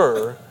we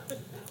were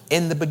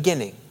in the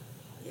beginning.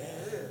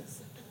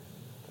 Yes.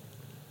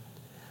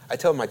 I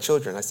tell my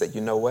children, I said,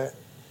 you know what?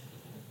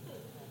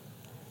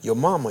 Your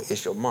mama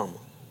is your mama,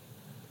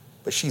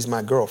 but she's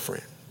my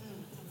girlfriend.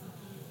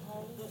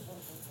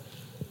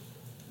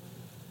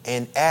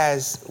 And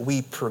as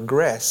we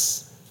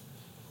progress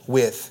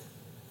with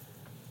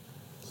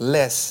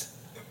less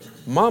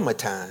mama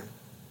time,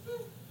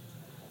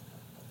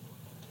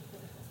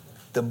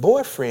 the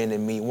boyfriend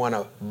and me want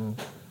to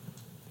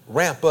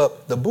ramp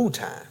up the boo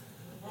time.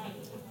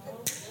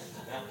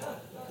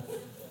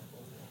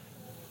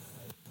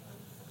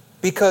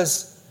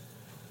 Because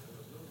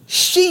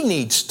she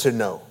needs to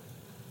know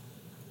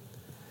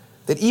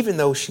that even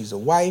though she's a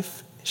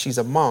wife, she's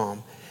a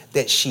mom,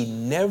 that she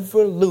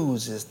never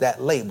loses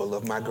that label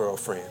of my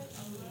girlfriend.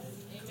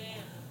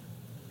 Amen.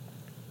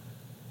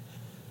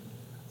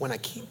 When I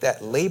keep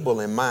that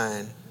label in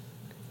mind,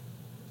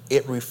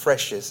 it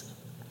refreshes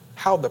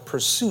how the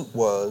pursuit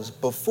was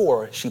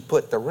before she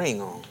put the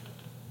ring on.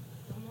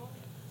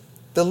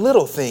 The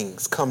little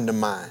things come to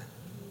mind.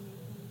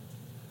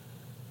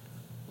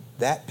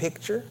 That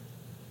picture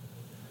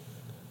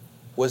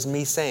was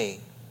me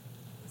saying,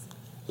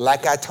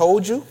 like I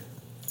told you,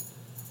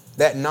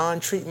 that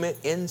non-treatment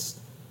ends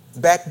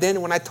back then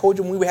when I told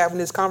you when we were having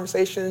this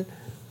conversation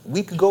a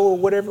week ago or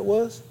whatever it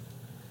was.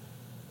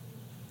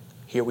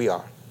 Here we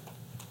are.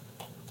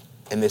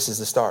 And this is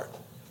the start.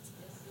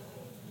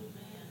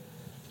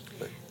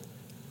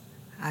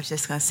 I was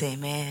just going to say,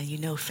 man, you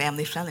know,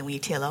 family friendly when you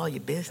tell all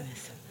your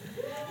business.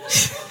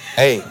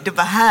 Hey. The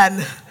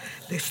behind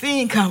the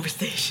scene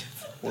conversations.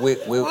 We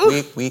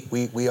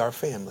are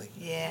family.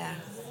 Yeah.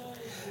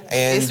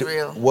 And it's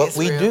real. What it's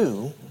we real.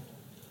 do,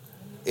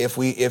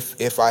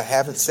 if I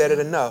haven't said it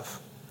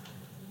enough,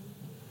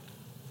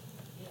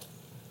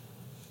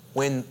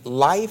 when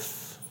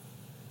life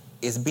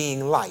is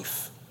being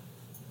life,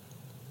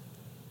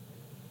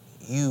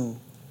 you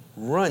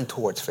run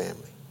towards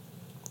family,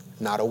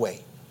 not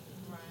away.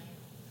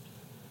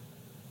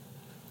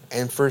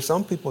 And for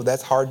some people,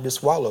 that's hard to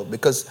swallow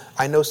because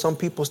I know some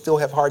people still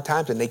have hard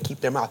times and they keep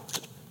their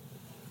mouth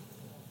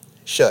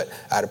shut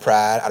out of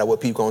pride, out of what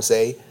people gonna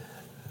say.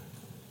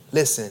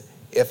 Listen,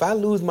 if I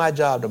lose my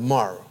job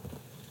tomorrow,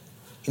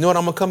 you know what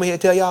I'm gonna come in here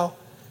and tell y'all?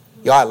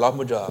 Y'all, I lost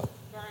my job.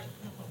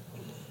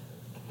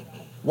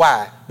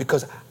 Why?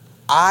 Because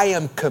I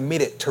am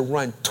committed to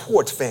run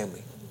towards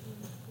family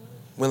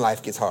when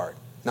life gets hard,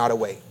 not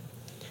away.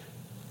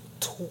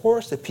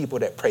 Towards the people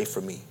that pray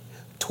for me,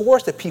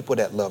 towards the people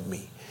that love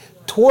me,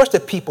 towards the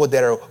people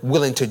that are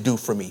willing to do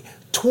for me,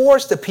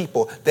 towards the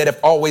people that have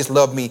always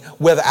loved me,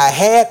 whether I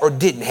had or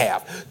didn't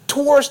have,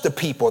 towards the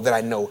people that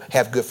I know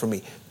have good for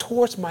me,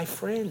 towards my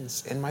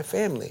friends and my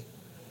family.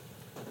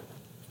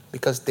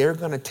 Because they're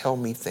going to tell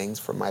me things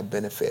for my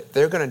benefit.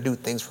 They're going to do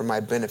things for my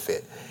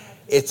benefit.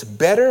 It's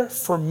better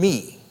for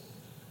me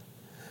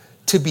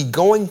to be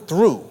going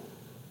through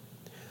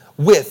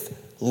with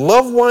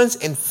loved ones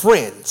and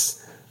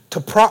friends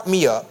to prop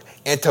me up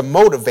and to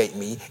motivate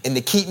me and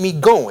to keep me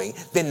going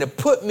than to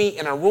put me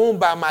in a room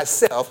by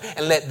myself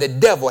and let the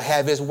devil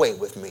have his way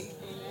with me.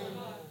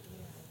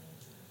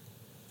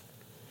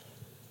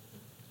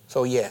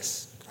 So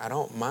yes, I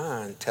don't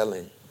mind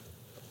telling.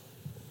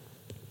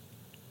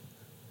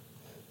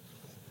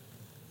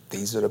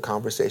 These are the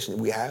conversations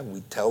we have.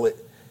 We tell it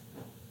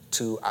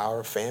to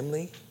our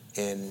family,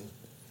 and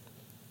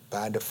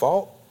by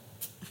default,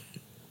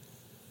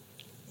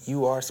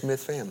 you are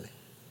Smith family.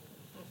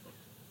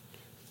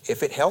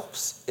 If it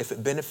helps, if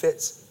it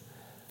benefits,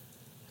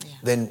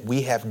 then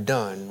we have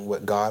done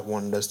what God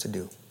wanted us to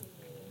do.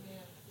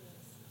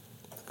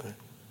 Okay.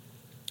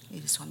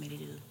 You just want me to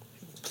do?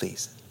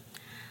 Please.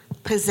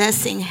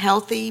 Possessing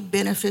healthy,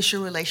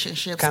 beneficial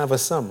relationships. Kind of a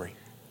summary.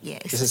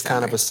 Yes. This is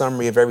kind of a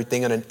summary of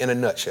everything in a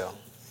nutshell.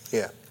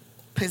 Yeah.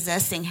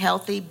 Possessing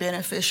healthy,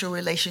 beneficial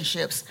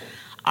relationships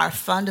are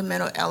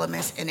fundamental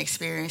elements in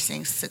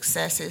experiencing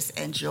successes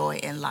and joy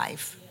in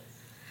life.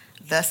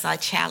 Thus, I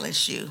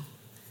challenge you.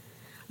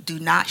 Do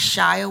not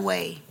shy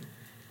away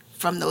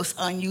from those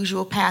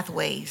unusual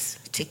pathways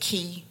to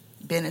key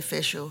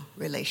beneficial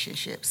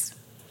relationships.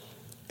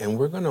 And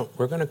we're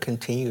gonna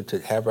continue to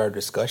have our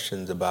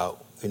discussions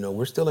about,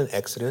 we're still in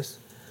Exodus.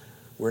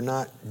 We're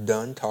not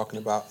done talking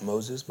about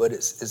Moses, but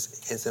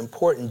it's an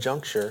important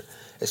juncture,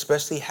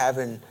 especially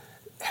having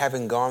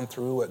gone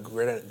through what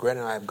Greta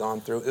and I have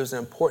gone through. It was an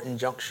important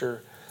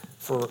juncture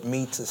for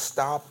me to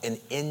stop and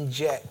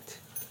inject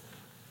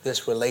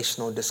this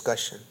relational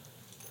discussion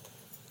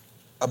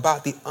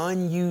about the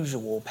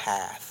unusual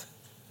path.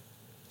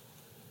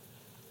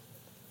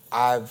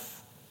 I've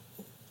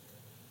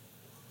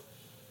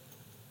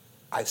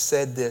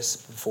said this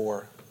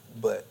before,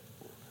 but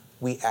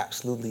we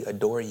absolutely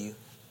adore you.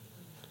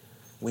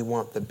 We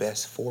want the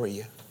best for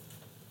you.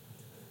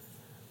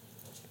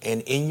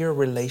 And in your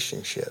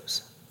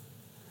relationships,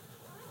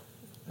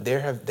 there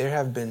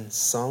have been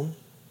some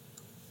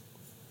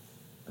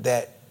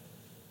that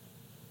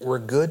were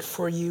good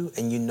for you,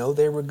 and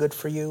they were good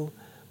for you,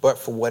 but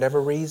for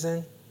whatever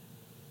reason,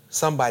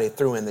 somebody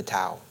threw in the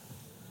towel.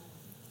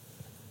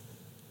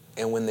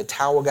 And when the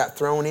towel got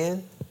thrown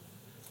in,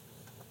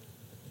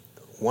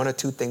 one or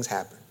two things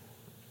happened.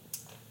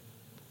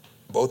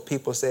 Both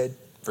people said,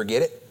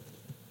 forget it.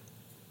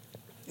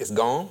 It's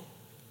gone.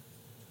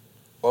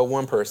 Or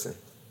one person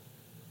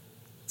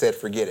said,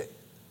 forget it.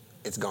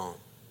 It's gone.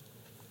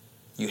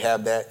 You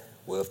have that,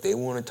 well, if they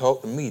want to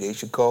talk to me, they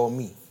should call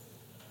me.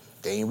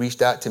 They ain't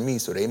reached out to me,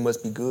 so they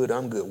must be good,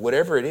 I'm good.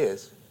 Whatever it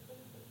is.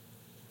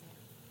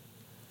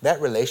 That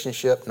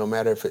relationship, no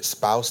matter if it's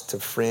spouse to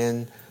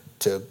friend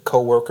to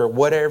coworker,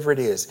 whatever it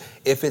is,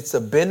 if it's a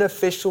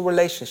beneficial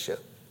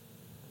relationship,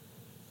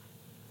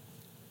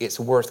 it's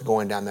worth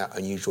going down that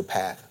unusual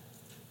path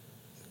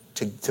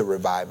to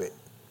revive it,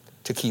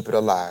 to keep it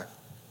alive,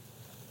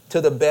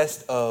 to the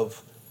best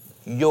of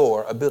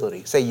your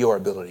ability. Say your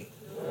ability.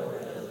 Your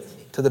ability.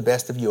 To the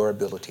best of your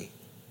ability.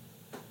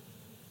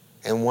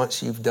 And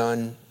once you've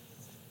done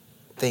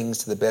things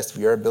to the best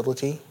of your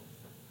ability,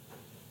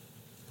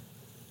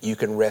 you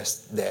can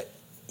rest that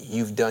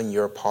you've done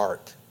your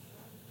part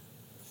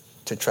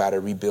to try to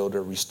rebuild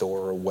or restore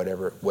or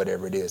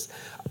whatever it is.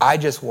 I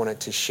just wanted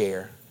to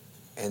share,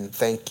 and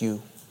thank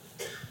you,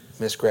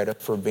 Miss Greta,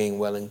 for being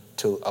willing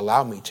to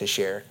allow me to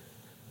share.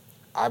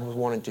 I was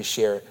wanting to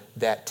share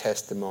that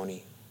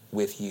testimony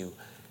with you.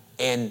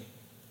 And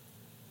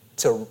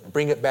to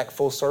bring it back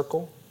full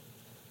circle,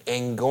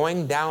 and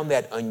going down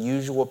that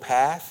unusual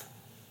path,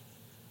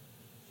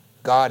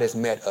 God has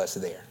met us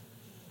there.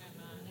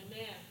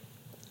 Amen.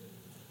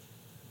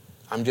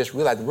 I'm just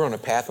realizing we're on a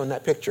path on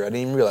that picture. I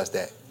didn't even realize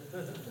that.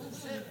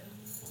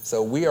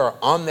 So we are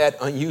on that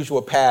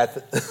unusual path.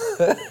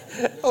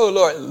 Oh,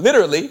 Lord,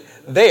 literally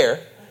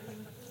there.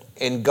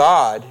 And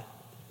God,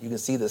 you can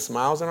see the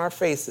smiles on our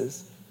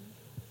faces.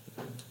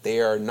 They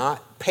are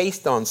not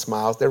paste on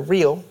smiles. They're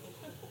real.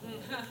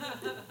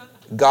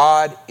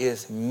 God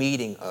is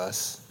meeting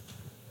us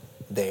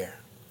there.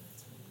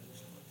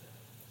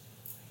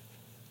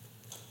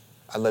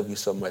 I love you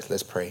so much.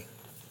 Let's pray.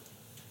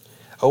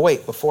 Oh,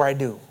 wait, before I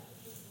do.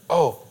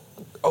 Oh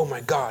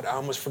my God, I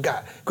almost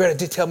forgot. Greta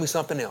did tell me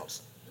something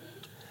else.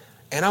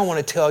 And I want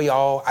to tell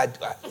y'all,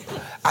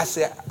 I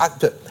said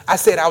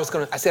I was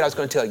going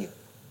to tell you.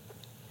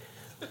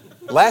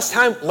 Last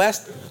time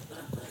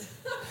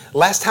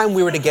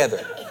we were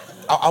together,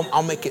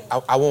 I'll make it,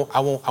 I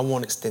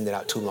won't extend it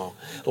out too long.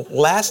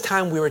 Last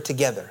time we were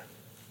together,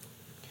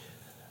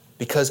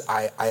 because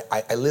I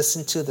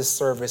listened to the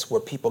service where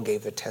people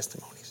gave their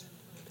testimonies.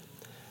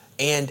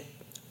 And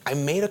I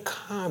made a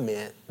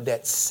comment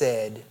that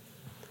said,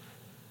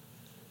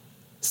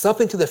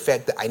 something to the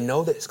effect that I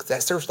know that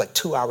service was like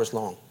 2 hours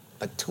long,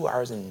 like 2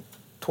 hours and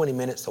 20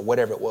 minutes or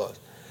whatever it was.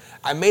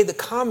 I made the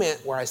comment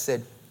where I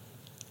said,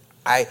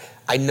 I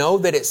know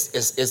that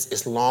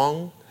it's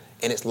long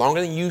and it's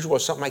longer than usual or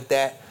something like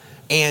that.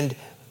 And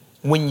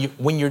when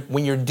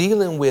you're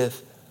dealing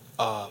with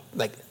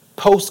like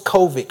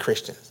post-COVID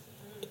Christians,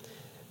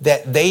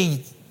 that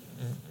they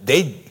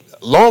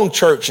long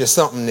church is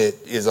something that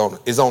is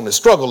on the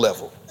struggle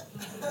level,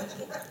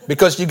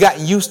 because you got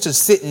used to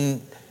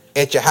sitting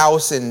at your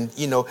house and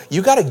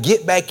you got to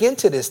get back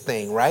into this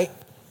thing, right?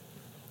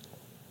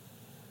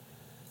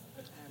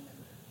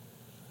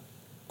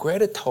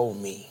 Greta told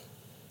me,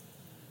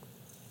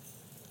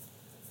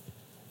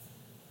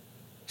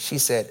 she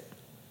said,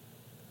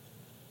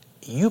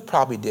 you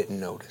probably didn't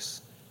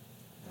notice,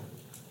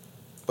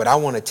 but I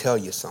want to tell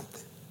you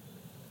something.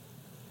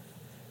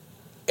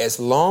 As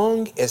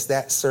long as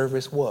that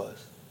service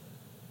was,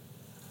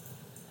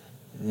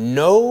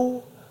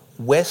 no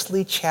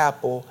Wesley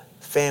Chapel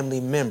family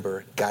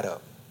member got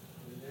up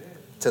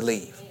to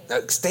leave. Now,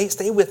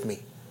 stay with me.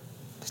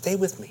 Stay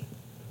with me.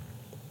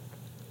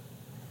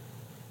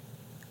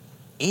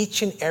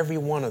 Each and every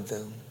one of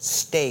them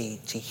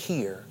stayed to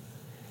hear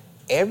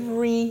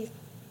every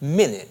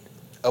minute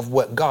of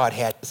what God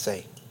had to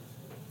say.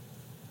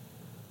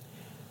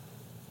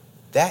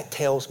 That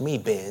tells me,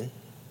 Ben,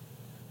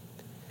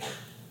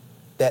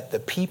 that the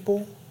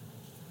people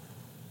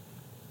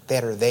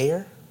that are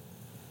there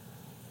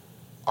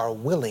are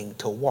willing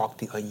to walk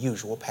the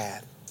unusual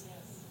path.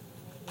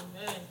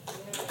 Yes.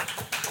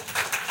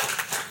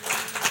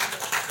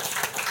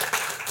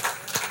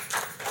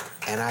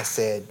 And I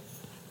said,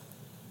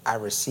 I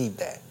received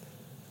that.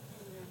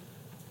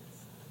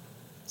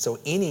 So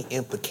any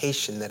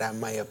implication that I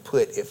might have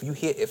put, if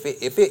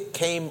it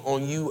came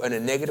on you in a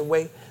negative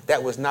way,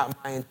 that was not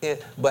my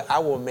intent. But I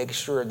will make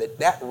sure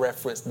that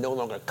reference no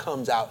longer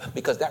comes out,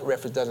 because that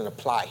reference doesn't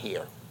apply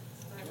here.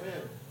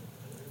 Amen.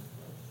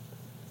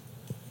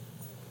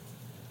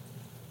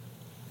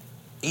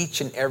 Each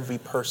and every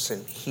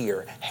person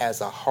here has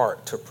a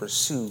heart to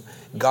pursue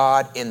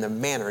God in the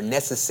manner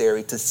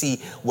necessary to see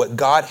what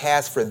God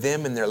has for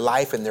them in their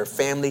life and their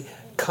family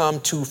come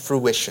to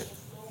fruition.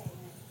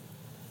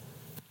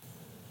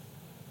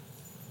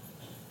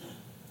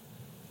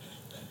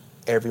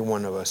 Every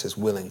one of us is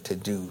willing to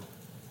do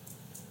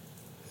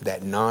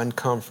that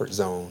non-comfort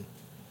zone,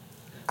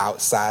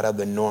 outside of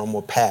the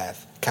normal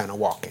path kind of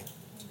walking.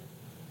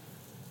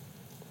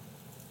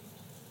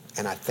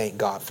 And I thank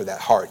God for that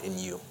heart in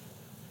you.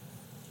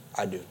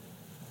 I do.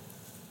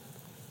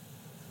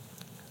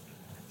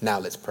 Now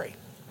let's pray.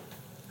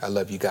 I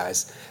love you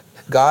guys.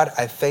 God,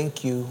 I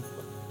thank you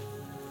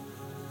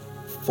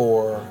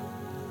for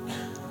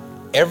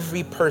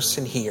every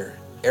person here,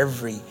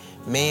 every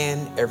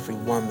man, every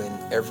woman,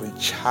 every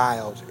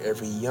child,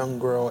 every young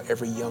girl,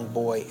 every young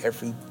boy,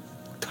 every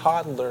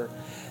toddler.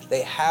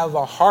 They have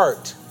a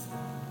heart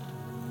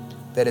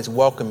that is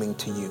welcoming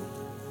to you.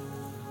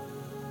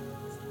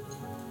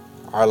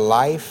 Our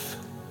life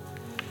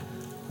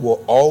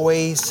will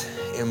always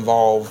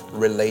involve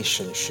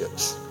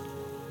relationships.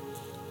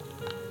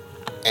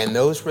 And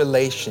those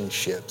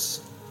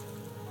relationships,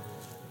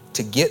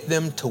 to get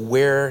them to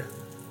where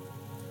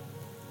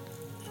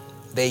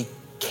they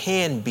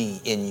can be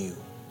in you,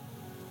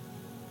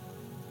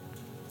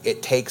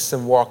 it takes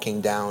some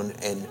walking down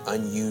an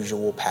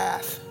unusual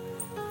path.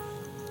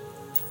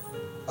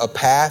 A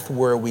path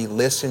where we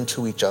listen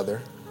to each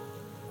other.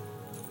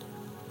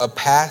 A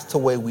path to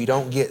where we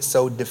don't get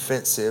so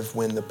defensive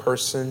when the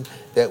person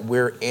that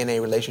we're in a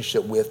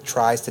relationship with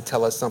tries to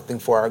tell us something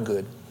for our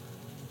good.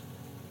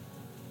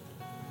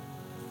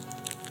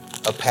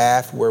 A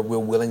path where we're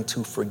willing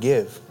to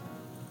forgive.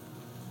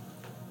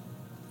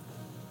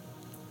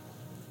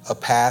 A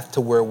path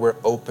to where we're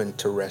open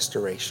to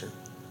restoration.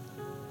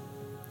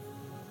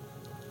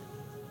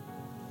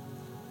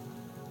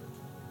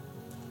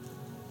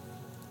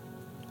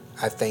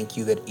 I thank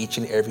you that each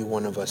and every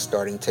one of us,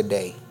 starting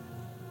today,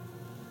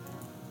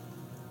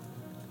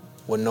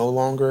 will no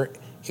longer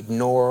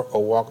ignore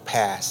or walk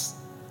past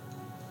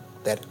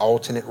that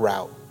alternate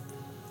route,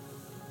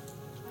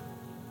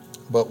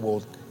 but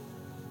will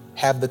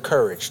have the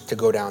courage to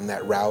go down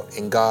that route.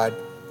 And God,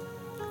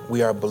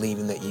 we are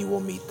believing that you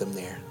will meet them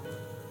there.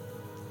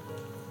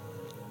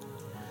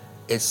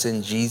 It's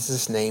in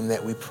Jesus' name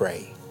that we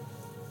pray.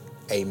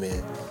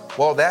 Amen.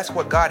 Well, that's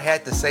what God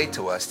had to say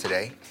to us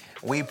today.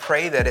 We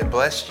pray that it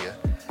blessed you.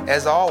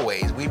 As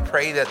always, we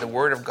pray that the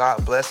Word of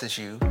God blesses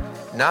you,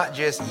 not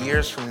just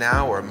years from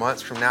now or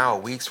months from now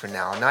or weeks from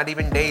now, not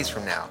even days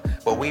from now,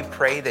 but we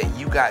pray that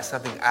you got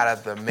something out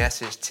of the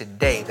message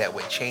today that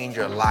would change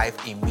your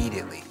life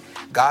immediately.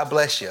 God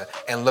bless you,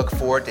 and look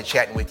forward to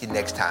chatting with you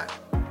next time.